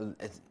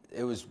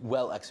it was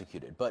well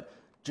executed. But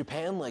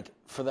Japan, like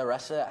for the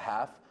rest of that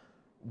half,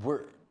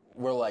 we're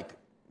like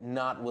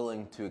not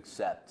willing to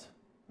accept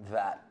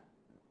that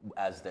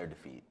as their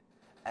defeat.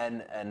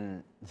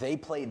 And they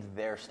played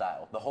their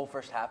style. The whole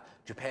first half,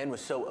 Japan was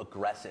so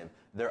aggressive.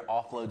 Their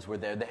offloads were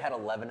there. They had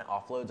 11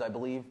 offloads, I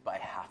believe, by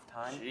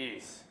halftime.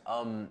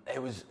 Jeez. It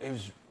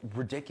was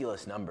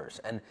ridiculous numbers.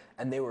 And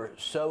they were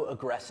so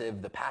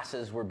aggressive. The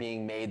passes were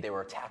being made. They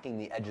were attacking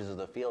the edges of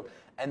the field.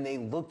 And they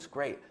looked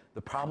great.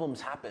 The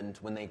problems happened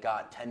when they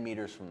got 10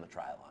 meters from the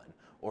try line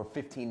or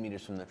 15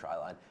 meters from the try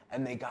line.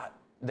 And they got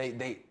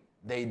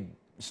they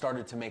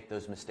started to make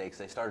those mistakes.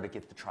 They started to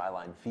get the try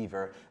line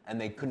fever, and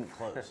they couldn't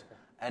close.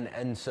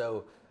 and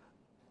so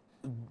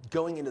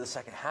going into the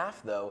second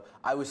half, though,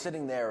 I was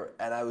sitting there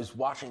and I was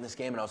watching this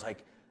game, and I was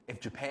like, if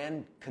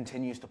Japan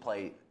continues to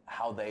play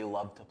how they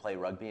love to play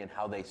rugby and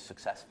how they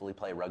successfully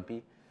play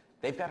rugby,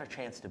 they've got a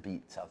chance to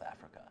beat South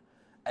Africa.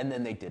 And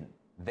then they didn't.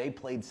 They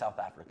played South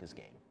Africa's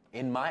game.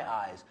 In my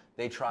eyes,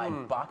 they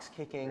tried box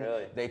kicking.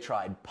 Really? They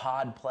tried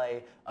pod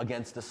play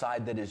against a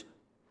side that is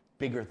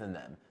bigger than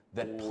them,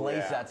 that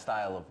plays that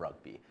style of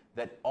rugby,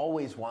 that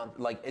always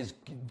is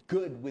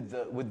good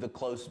with the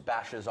close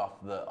bashes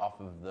off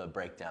of the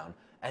breakdown.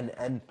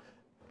 And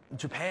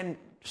Japan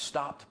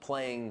stopped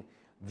playing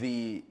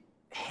the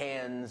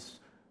hands,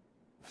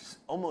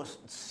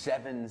 almost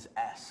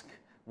sevens-esque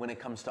when it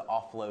comes to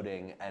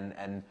offloading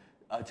and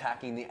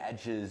attacking the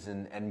edges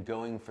and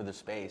going for the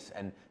space.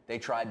 And they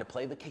tried to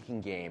play the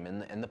kicking game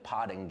and the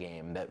potting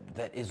game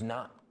that is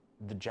not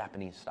the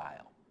Japanese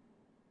style.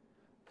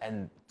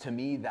 And to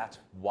me, that's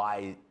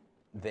why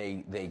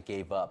they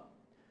gave up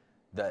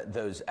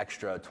those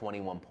extra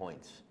 21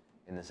 points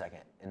in the second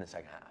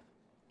half.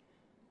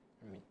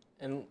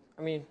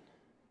 I mean,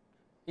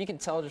 you can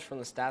tell just from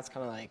the stats,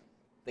 kind of like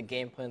the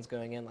game plans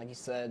going in. Like you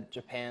said,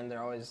 Japan,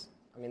 they're always,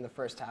 the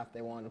first half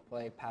they wanted to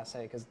play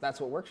passe because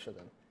that's what works for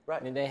them.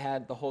 Right. They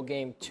had the whole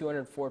game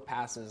 204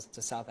 passes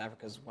to South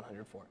Africa's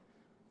 104.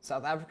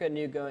 South Africa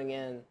knew going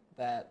in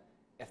that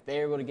if they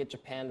were able to get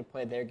Japan to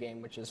play their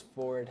game, which is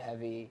forward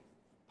heavy,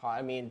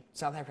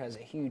 South Africa has a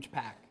huge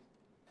pack,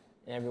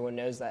 and everyone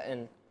knows that.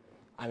 And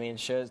it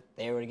shows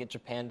they were to get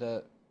Japan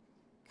to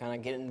kind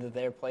of get into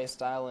their play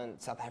style,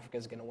 and South Africa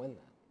is going to win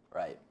that.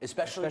 Right,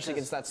 especially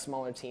against that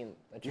smaller team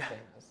that Japan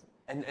has.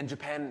 And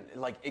Japan,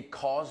 it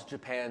caused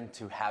Japan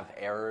to have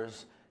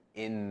errors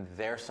in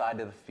their side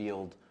of the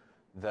field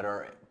that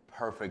are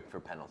perfect for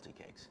penalty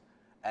kicks.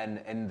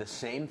 And the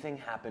same thing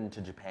happened to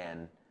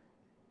Japan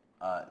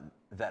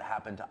that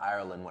happened to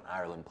Ireland when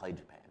Ireland played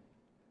Japan,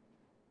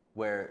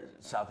 where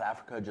South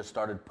Africa just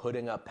started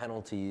putting up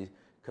penalty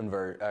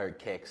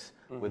kicks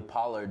with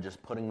Pollard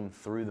just putting them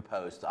through the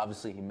post.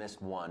 Obviously, he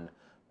missed one,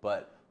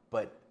 but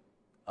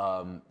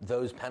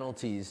those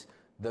penalties,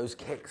 those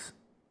kicks,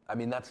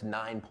 that's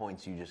 9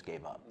 points you just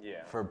gave up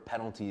for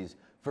penalties,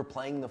 for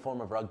playing the form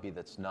of rugby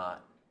that's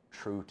not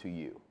true to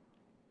you.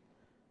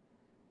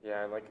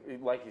 Yeah,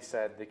 and like you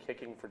said, the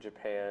kicking for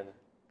Japan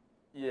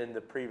in the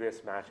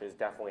previous matches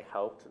definitely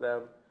helped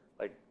them.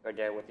 Like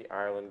again with the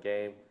Ireland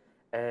game,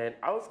 and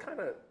I don't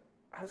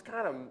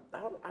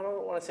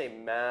want to say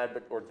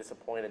mad, or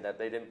disappointed that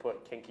they didn't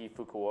put Kinki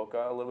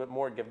Fukuoka a little bit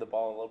more, give the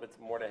ball a little bit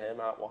more to him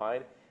out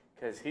wide,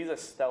 because he's a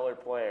stellar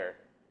player.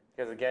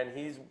 Because again,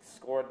 he's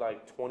scored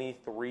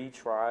 23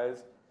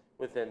 tries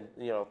within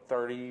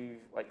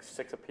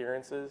 36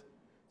 appearances,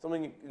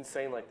 something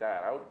insane like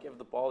that. I would give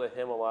the ball to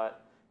him a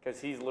lot, because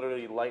he's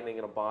literally lightning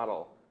in a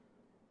bottle.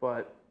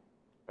 But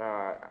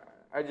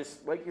I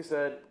just, like you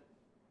said,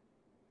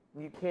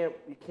 you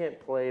can't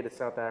play the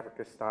South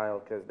Africa style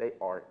because they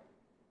are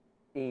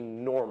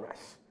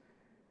enormous.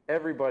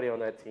 Everybody on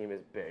that team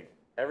is big.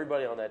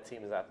 Everybody on that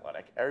team is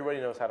athletic. Everybody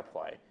knows how to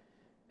play.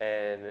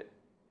 And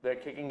they're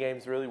kicking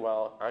games really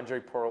well. Andre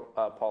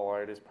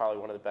Pollard is probably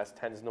one of the best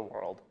 10s in the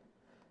world.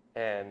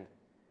 And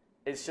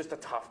it's just a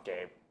tough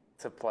game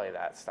to play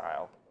that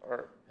style.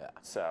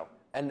 So.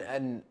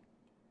 And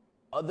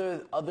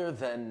other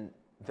than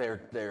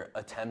their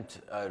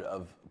attempt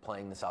of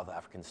playing the South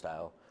African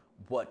style,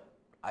 what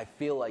I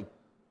feel like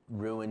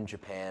ruined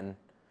Japan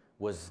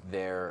was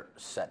their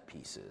set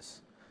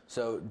pieces.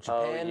 So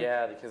Japan,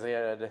 because they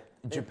had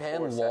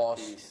Japan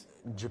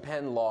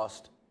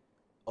lost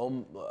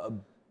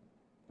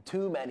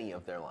too many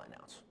of their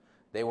lineouts.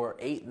 They were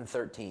 8 and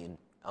 13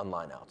 on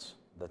lineouts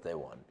that they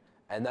won,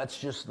 and that's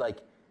just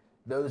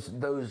those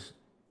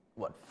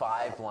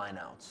 5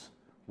 lineouts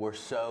were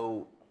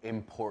so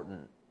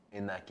important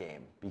in that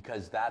game,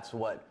 because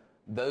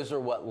those are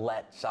what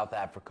let South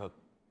Africa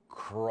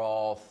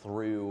crawl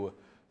through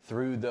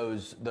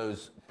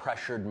those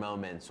pressured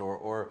moments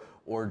or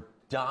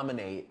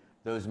dominate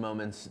those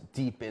moments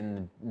deep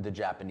in the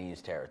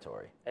Japanese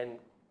territory. And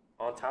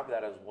on top of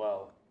that as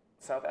well,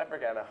 South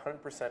Africa had a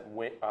 100%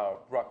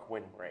 ruck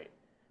win rate,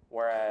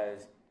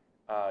 whereas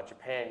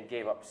Japan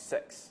gave up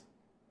 6.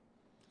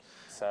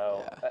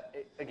 So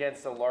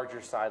against a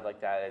larger side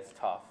like that, it's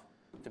tough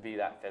to be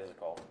that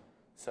physical.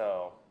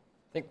 So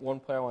I think one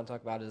player I want to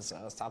talk about is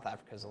South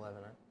Africa's 11.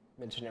 I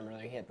mentioned him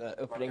earlier. He had the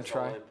opening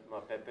try.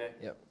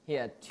 Yep. He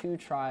had 2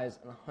 tries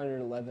and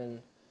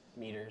 111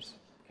 meters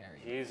carried.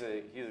 He's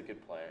a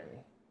good player.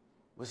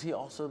 Was he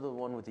also the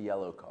one with the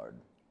yellow card?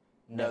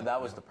 No,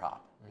 that was the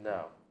prop.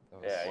 No.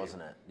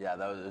 Wasn't it? Yeah,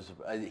 that was.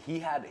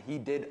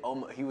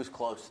 He was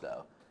close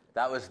though.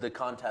 That was the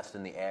contest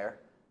in the air,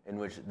 in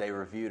which they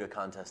reviewed a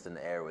contest in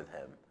the air with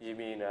him. You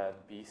mean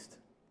Beast?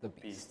 The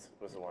Beast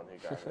was the one who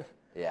got it.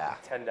 Yeah.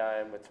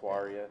 Tendai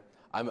Mtawarira.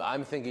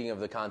 I'm thinking of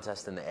the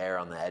contest in the air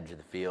on the edge of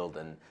the field,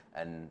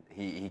 and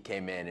he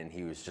came in and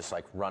he was just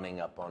running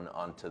up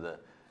onto the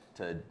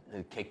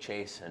kick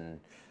chase, and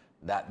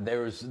That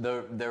there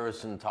was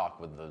some talk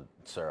with the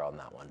sir on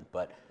that one,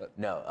 but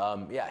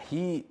no, yeah,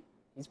 he's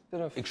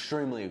been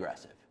extremely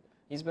aggressive.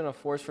 He's been a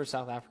force for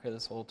South Africa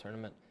this whole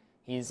tournament.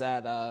 He's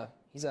at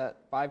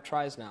 5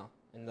 tries now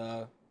in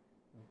the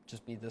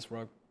just beat this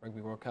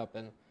Rugby World Cup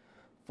in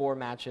 4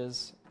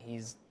 matches.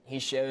 He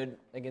showed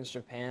against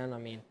Japan. I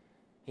mean,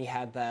 he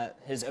had that.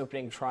 His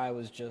opening try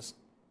was just.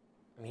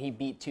 I mean, he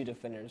beat 2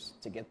 defenders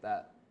to get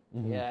that.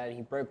 Mm-hmm. Yeah,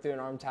 he broke through an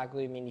arm tackle.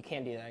 I mean, you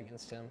can't do that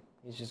against him.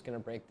 He's just going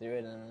to break through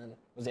it, and then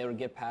was able to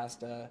get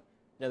past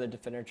another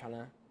defender trying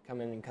to come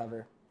in and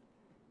cover.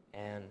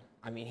 And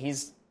I mean,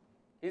 he's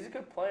a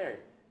good player.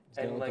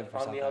 And like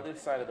on the other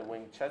side of the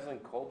wing,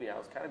 Cheslin Colby, I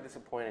was kind of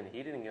disappointed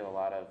he didn't get a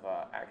lot of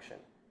action,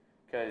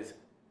 because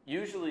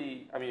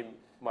usually, I mean,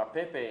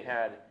 Mapepe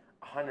had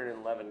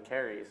 111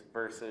 carries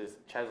versus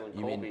Cheslin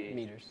Colby.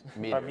 Meters.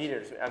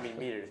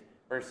 Meters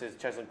versus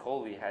Cheslin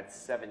Colby had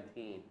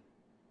 17.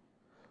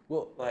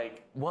 Well,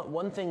 like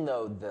one thing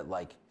though that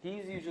like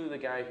he's usually the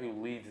guy who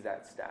leads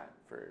that stat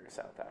for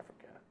South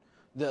Africa.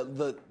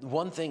 The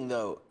one thing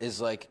though is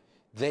like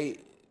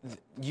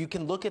you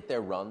can look at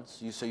their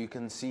runs, so you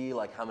can see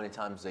like how many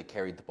times they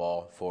carried the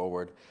ball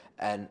forward,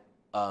 and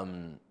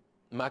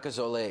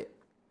Makazole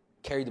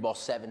carried the ball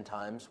 7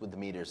 times with the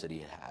meters that he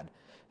had,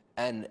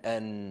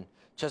 and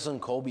Cheslin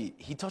Colby,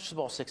 he touched the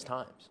ball 6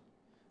 times,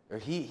 or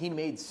he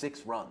made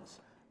 6 runs.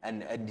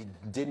 And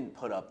didn't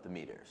put up the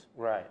meters.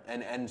 Right.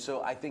 And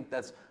so I think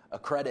that's a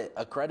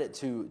credit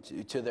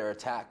to their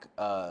attack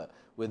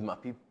with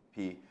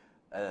Mapipi.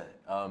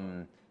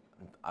 I'm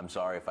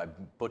sorry if I'm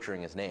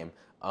butchering his name,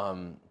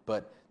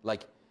 but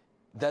like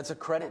that's a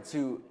credit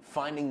to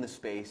finding the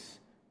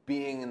space,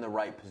 being in the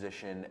right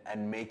position,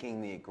 and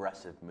making the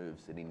aggressive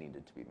moves that he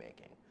needed to be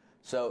making.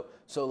 So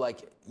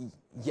like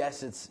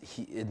yes,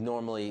 it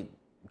normally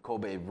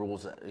Colby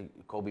rules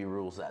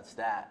that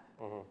stat.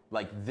 Mm-hmm.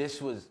 Like, this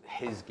was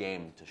his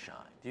game to shine.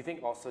 Do you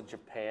think also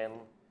Japan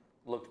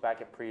looked back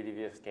at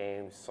previous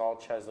games, saw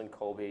Cheslin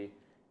Colby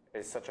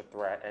as such a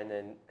threat, and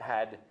then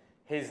had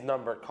his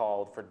number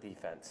called for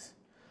defense?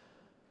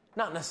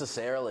 Not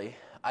necessarily.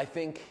 I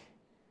think,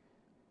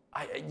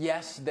 I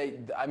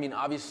mean,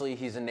 obviously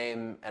he's a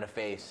name and a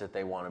face that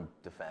they want to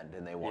defend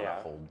and they want to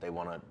hold, they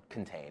want to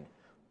contain.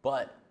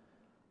 But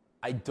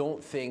I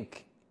don't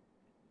think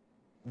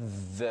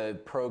the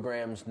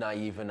program's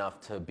naive enough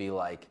to be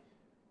like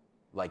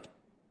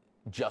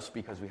just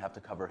because we have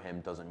to cover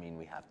him doesn't mean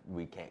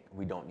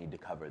we don't need to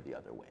cover the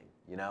other wing,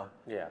 you know?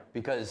 Yeah.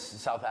 Because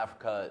South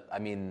Africa, I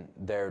mean,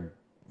 they're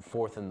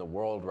 4th in the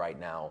world right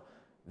now.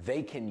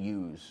 They can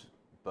use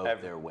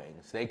both their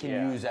wings. They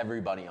can use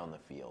everybody on the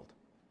field.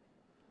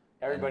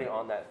 Everybody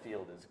on that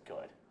field is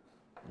good.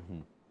 Mm-hmm.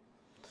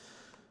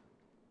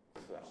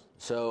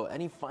 So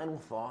any final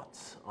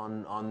thoughts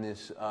on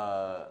this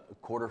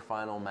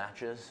quarterfinal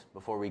matches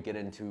before we get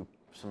into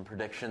some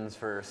predictions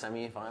for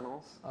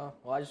semifinals? Well,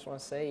 I just want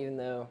to say, even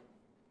though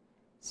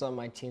some of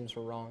my teams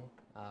were wrong,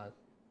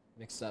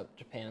 mixed up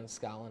Japan and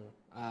Scotland,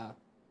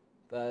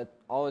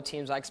 all the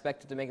teams I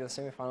expected to make it to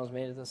the semifinals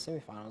made it to the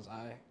semifinals.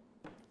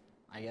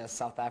 I guess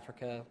South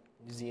Africa,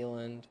 New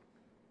Zealand,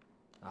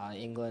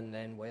 England,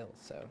 and Wales.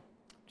 So I'm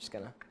just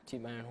gonna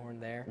toot my own horn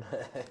there.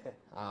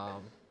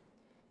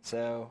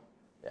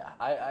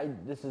 Yeah,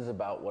 this is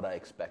about what I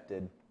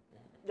expected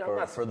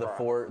for the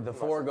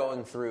four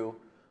going through.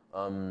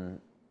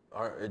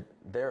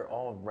 They're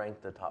all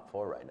ranked the top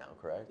 4 right now,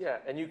 correct? Yeah,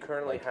 and you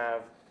currently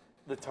have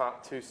the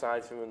top 2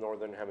 sides from the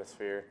Northern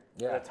Hemisphere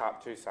and the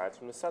top 2 sides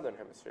from the Southern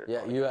Hemisphere.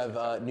 Yeah, you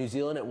have New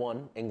Zealand at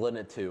 1, England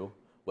at 2,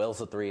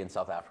 Wales at 3, and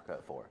South Africa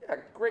at 4. Yeah,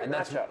 great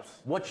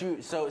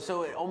matchups.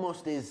 So it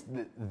almost is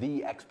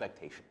the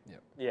expectation.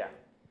 Yep. Yeah.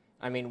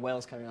 I mean,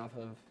 Wales coming off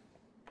of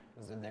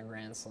their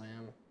Grand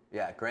Slam.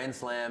 Yeah, Grand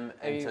Slam.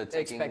 And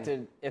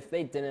expected if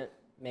they didn't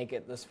make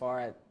it this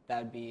far,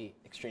 that'd be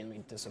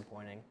extremely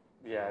disappointing.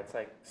 Yeah, it's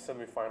like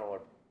semifinal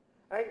or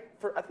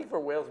I think for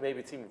Wales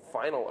maybe it's even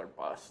final or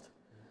bust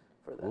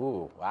for them.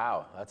 Ooh,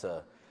 wow, that's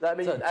a at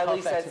tough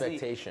least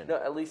expectation.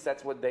 At least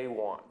that's what they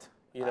want.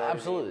 You know,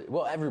 absolutely. What I mean?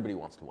 Well, everybody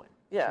wants to win.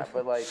 Yeah,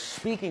 but like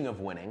speaking of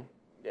winning,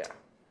 yeah,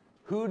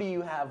 who do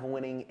you have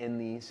winning in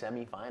the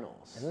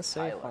semifinals? In the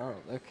semifinals,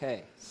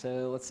 okay.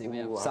 So let's see. We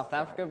have South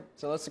Africa.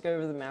 So let's go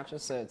over the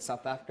matches. So it's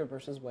South Africa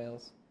versus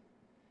Wales,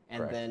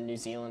 and then New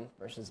Zealand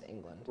versus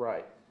England.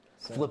 Right.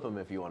 So flip them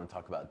if you want to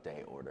talk about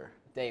day order.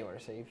 Day order.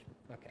 So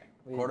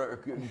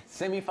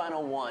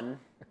semifinal 1.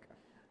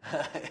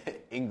 Okay.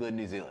 England,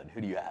 New Zealand.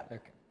 Who do you have?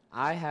 Okay.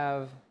 I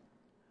have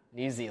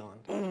New Zealand.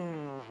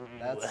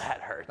 That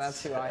hurts.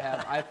 That's who I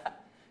have.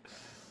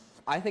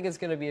 I think it's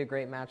going to be a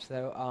great match,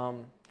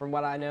 though. From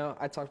what I know,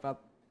 I talked about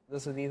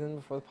this with Ethan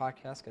before the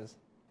podcast because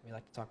we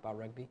like to talk about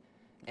rugby.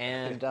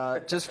 And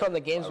just from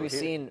the games we've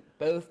seen,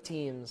 both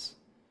teams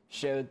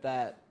showed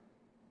that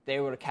they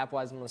were able to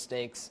capitalize on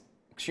mistakes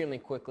extremely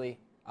quickly.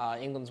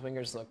 England's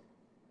wingers look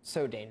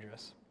so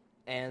dangerous.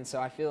 And so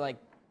I feel like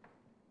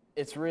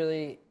it's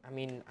really, I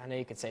mean, I know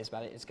you could say this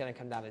about it, it's going to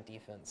come down to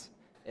defense.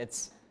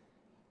 It's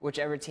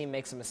whichever team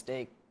makes a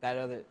mistake,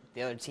 the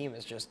other team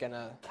is just going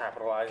to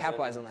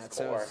capitalize on that.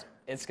 Score. So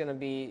it's going to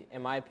be,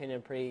 in my opinion,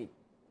 a pretty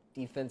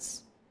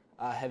defense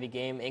heavy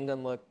game.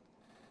 England looked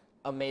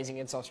amazing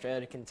against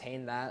Australia to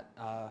contain that.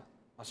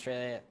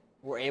 Australia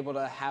were able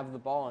to have the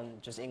ball,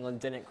 and just England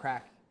didn't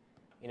crack.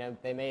 You know,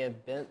 they may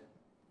have bent,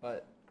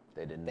 but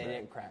They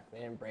didn't crack. They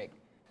didn't break.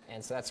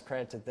 And so that's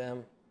credit to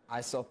them.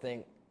 I still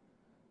think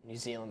New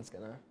Zealand's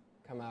going to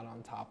come out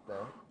on top,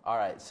 though. All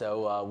right,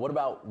 so what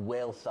about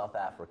Wales, South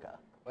Africa?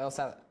 Wales,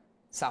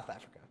 South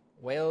Africa.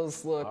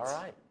 Wales looked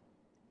All right.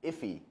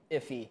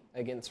 iffy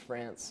against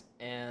France.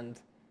 And,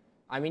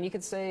 I mean, you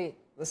could say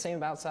the same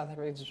about South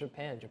Africa against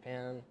Japan.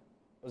 Japan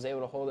was able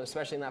to hold it,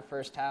 especially in that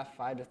first half,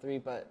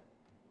 5-3, but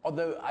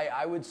Although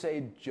I would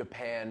say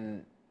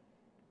Japan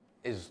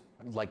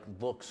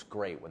looks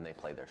great when they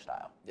play their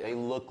style. Yeah. They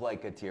look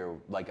like a tier,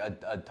 like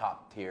a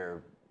top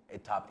tier, a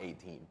top 8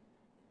 team.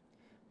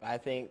 But I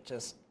think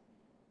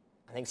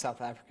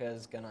South Africa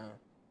is gonna.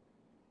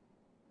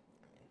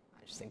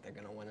 I just think they're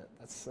gonna win it.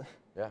 That's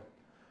Yeah.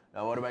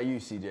 Now, what about you,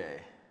 CJ?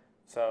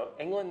 So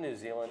England, New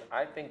Zealand,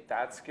 I think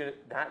that's good.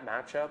 That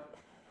matchup,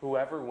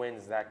 whoever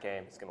wins that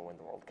game is going to win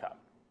the World Cup.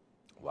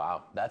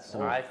 Wow, that's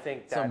some, I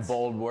think some that's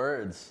bold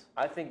words.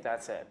 I think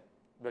that's it,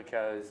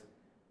 because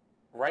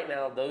right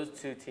now those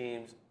two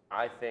teams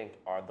I think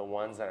are the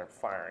ones that are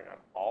firing on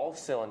all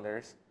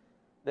cylinders.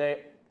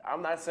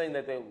 I'm not saying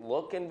that they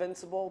look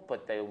invincible,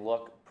 but they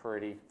look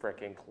pretty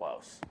freaking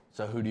close.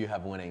 So who do you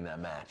have winning that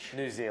match?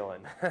 New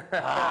Zealand. well.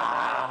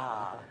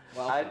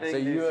 I think So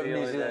you have New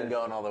Zealand Zealand is-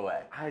 going all the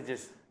way I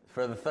just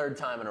for the 3rd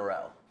time in a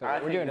row. I we're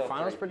think doing they'll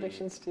finals three-peat.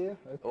 predictions too.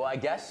 Okay. Well, I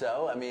guess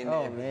so. I mean,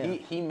 Oh, man.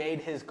 he made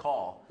his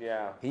call.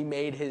 Yeah. He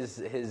made his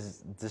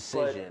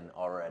decision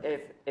already.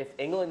 If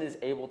England is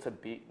able to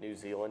beat New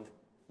Zealand,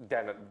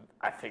 then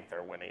I think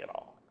they're winning it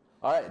all.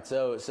 All right,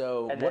 so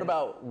And what then-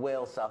 about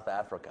Wales, South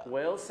Africa?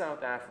 Wales,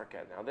 South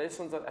Africa. Now, this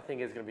one's I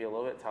think is going to be a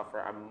little bit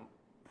tougher. I'm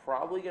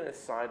probably going to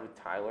side with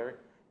Tyler,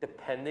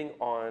 depending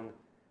on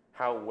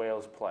how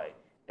Wales play.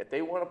 If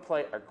they want to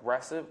play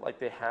aggressive like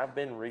they have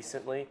been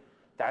recently,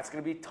 that's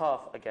going to be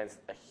tough against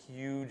a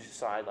huge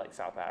side like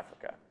South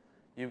Africa.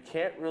 You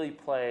can't really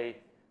play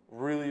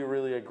really,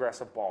 really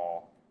aggressive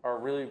ball or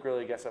really,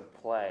 really aggressive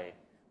play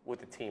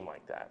with a team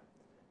like that.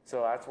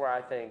 So that's where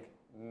I think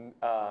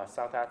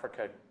South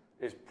Africa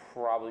is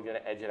probably going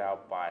to edge it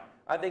out by.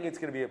 I think it's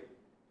going to be A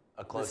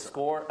the close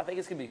score. I think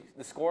it's going to be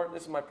the score.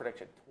 This is my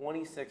prediction: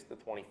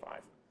 26-25.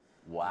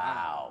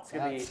 Wow. It's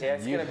going to be. That's-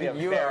 It's going to be a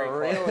you very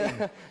are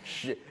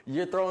close. really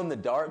you're throwing the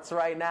darts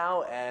right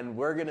now, and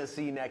we're gonna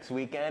see next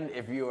weekend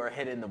if you are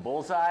hitting the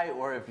bullseye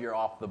or if you're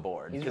off the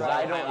board. He's Because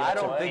riding I high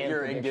don't on think Japan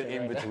you're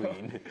in prediction right now.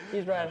 between.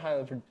 He's riding high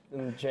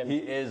in the gym. He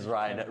is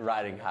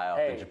riding high off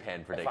Hey, the Japan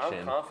if prediction.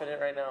 I'm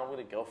confident right now, I'm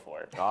going to go for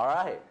it. All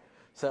right.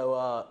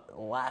 So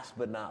last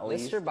but not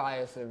least, Mr.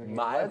 Bias over here.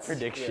 my Let's-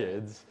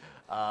 predictions: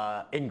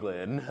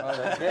 England.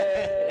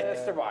 Yeah,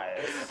 Mr.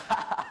 Bias.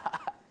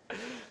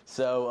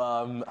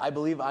 So I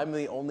believe I'm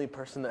the only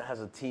person that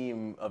has a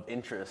team of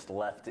interest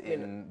left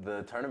in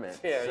the tournament.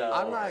 Yeah, so,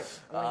 I'm not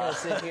going to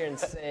sit here and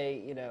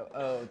say,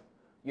 oh,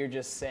 you're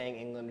just saying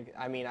England.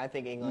 I mean, I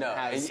think England No,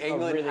 has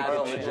England a really has good a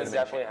chance. legitimate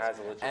definitely chance. has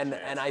a legit and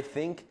chance. and I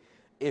think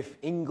if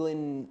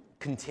England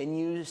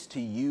continues to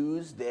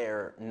use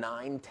their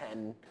 9,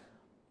 10,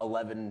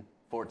 11,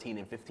 14,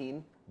 and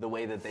 15 the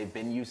way that they've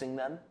been using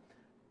them,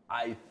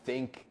 I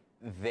think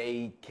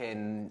they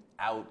can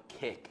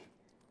outkick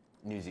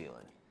New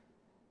Zealand.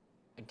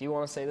 I do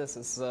want to say this.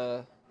 This is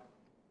a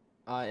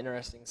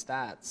interesting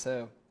stat.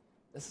 So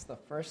this is the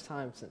first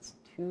time since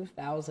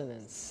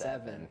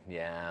 2007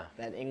 Yeah.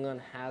 that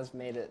England has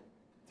made it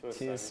To a to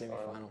the semifinal.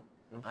 semifinal.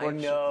 I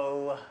Unfortunately-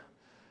 know.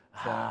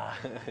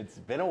 It's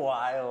been a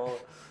while,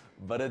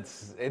 but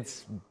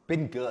it's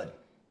been good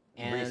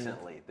And-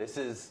 recently. This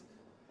is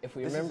If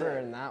we This is remember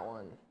it. in that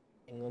one,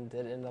 England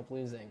did end up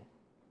losing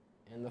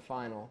in the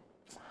final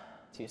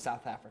to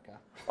South Africa.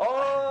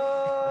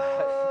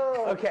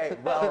 Oh! okay.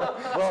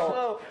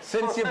 Well,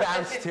 since you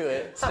bounced to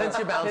it,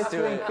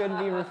 History couldn't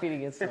be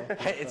repeated itself.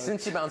 Hey,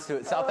 since you bounced to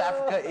it, South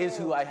Africa is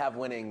who I have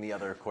winning the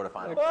other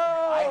quarterfinal.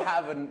 I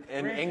have an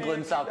Repeat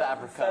England-South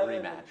Africa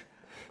 2007.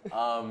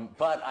 rematch.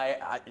 But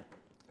I,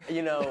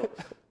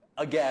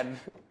 again,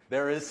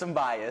 there is some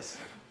bias.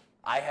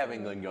 I have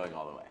England going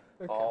all the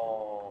way.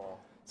 Oh.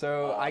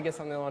 So I guess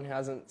I'm the one who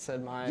hasn't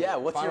said my Yeah,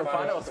 what's your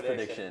finals prediction?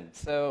 prediction?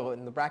 So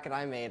in the bracket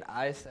I made,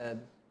 I said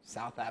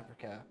South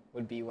Africa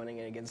would be winning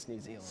it against New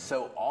Zealand.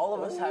 So all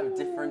of us have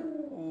different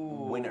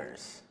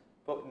winners.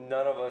 But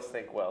none of us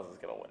think Wales is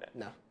going to win it.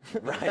 No.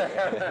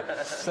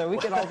 Right. So we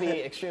could all be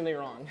extremely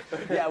wrong.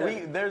 Yeah,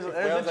 there's Wales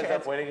a ends up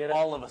chance winning it?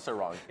 all of us are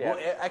wrong. Yeah.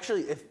 Well,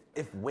 actually,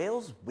 if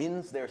Wales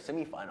wins their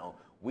semifinal,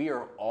 we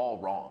are all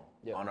wrong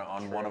Yeah,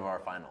 on one of our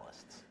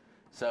finalists.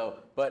 So,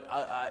 but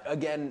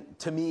again,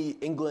 to me,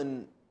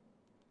 England,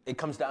 it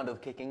comes down to the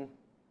kicking.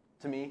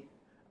 To me,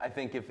 I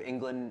think if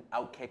England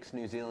outkicks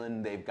New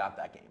Zealand, they've got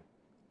that game,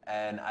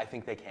 and I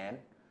think they can.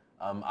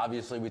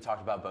 Obviously, we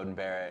talked about Bowden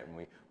Barrett,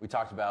 and we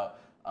talked about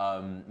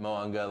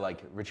Mo'unga,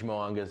 like Richie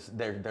Mo'unga's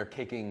their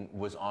kicking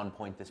was on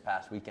point this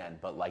past weekend,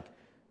 but like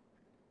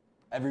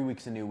every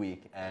week's a new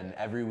week, and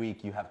every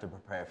week you have to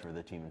prepare for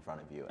the team in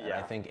front of you. And I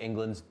Yeah. think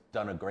England's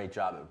done a great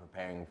job at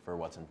preparing for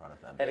what's in front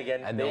of them. And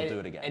again, they'll do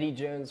it again. Eddie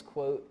Jones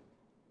quote,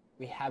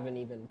 "We haven't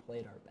even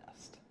played our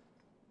best."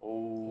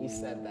 Oh, He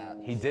said that.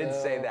 He did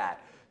say that.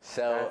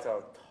 So that's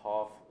a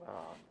tough.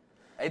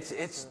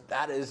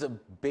 that is a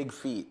big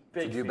feat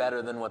Big to do feat.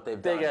 better than what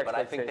they've Big done, but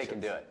I think they can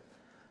do expectations.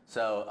 it.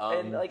 So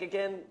And like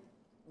again,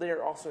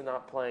 they're also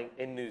not playing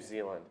in New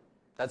Zealand.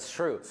 that's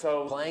true.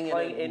 So playing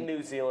in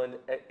New Zealand,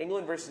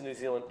 England versus New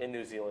Zealand in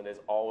New Zealand is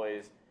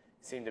always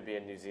seemed to be a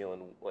New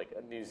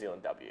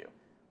Zealand W.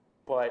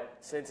 But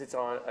since it's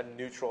on a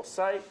neutral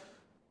site,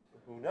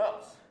 who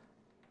knows?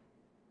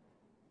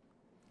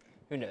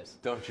 Who knows?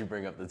 Don't you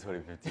bring up the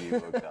 2015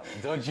 World Cup.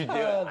 Don't you do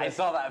Oh, it. I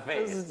saw that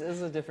face. This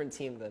is a different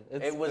team then.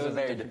 It was a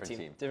very different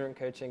team. Different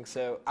coaching.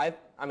 So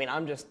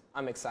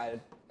I'm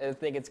excited. I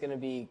think it's going to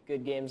be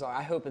good games.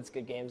 I hope it's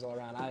good games all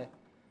around.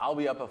 I'll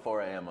be up at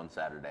 4 a.m. on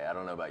Saturday. I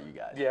don't know about you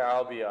guys. Yeah,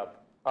 I'll be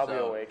up. I'll be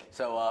awake.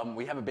 So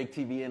we have a big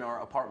TV in our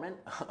apartment.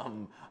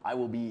 I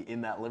will be in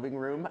that living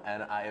room,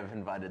 and I have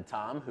invited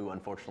Tom, who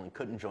unfortunately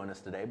couldn't join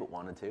us today but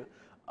wanted to.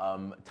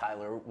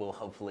 Tyler will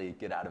hopefully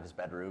get out of his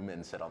bedroom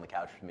and sit on the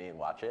couch with me and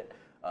watch it.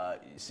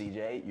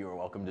 CJ, you are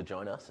welcome to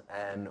join us,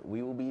 and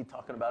we will be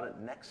talking about it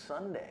next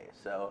Sunday.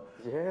 So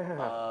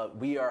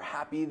we are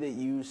happy that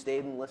you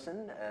stayed and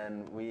listened,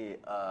 and we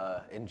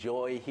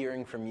enjoy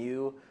hearing from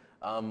you.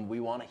 We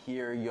want to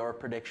hear your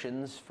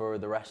predictions for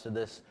the rest of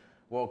this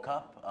World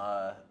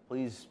Cup.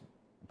 Please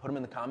put them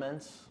in the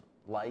comments,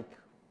 like,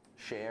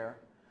 share,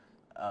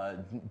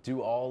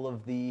 do all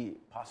of the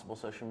possible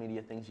social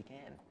media things you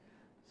can.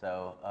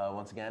 So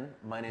once again,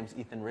 my name's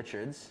Ethan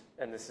Richards.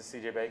 And this is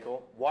CJ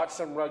Bakel. Watch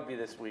some rugby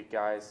this week,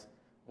 guys.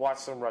 Watch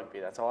some rugby.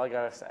 That's all I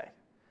got to say.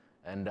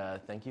 And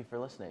thank you for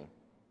listening.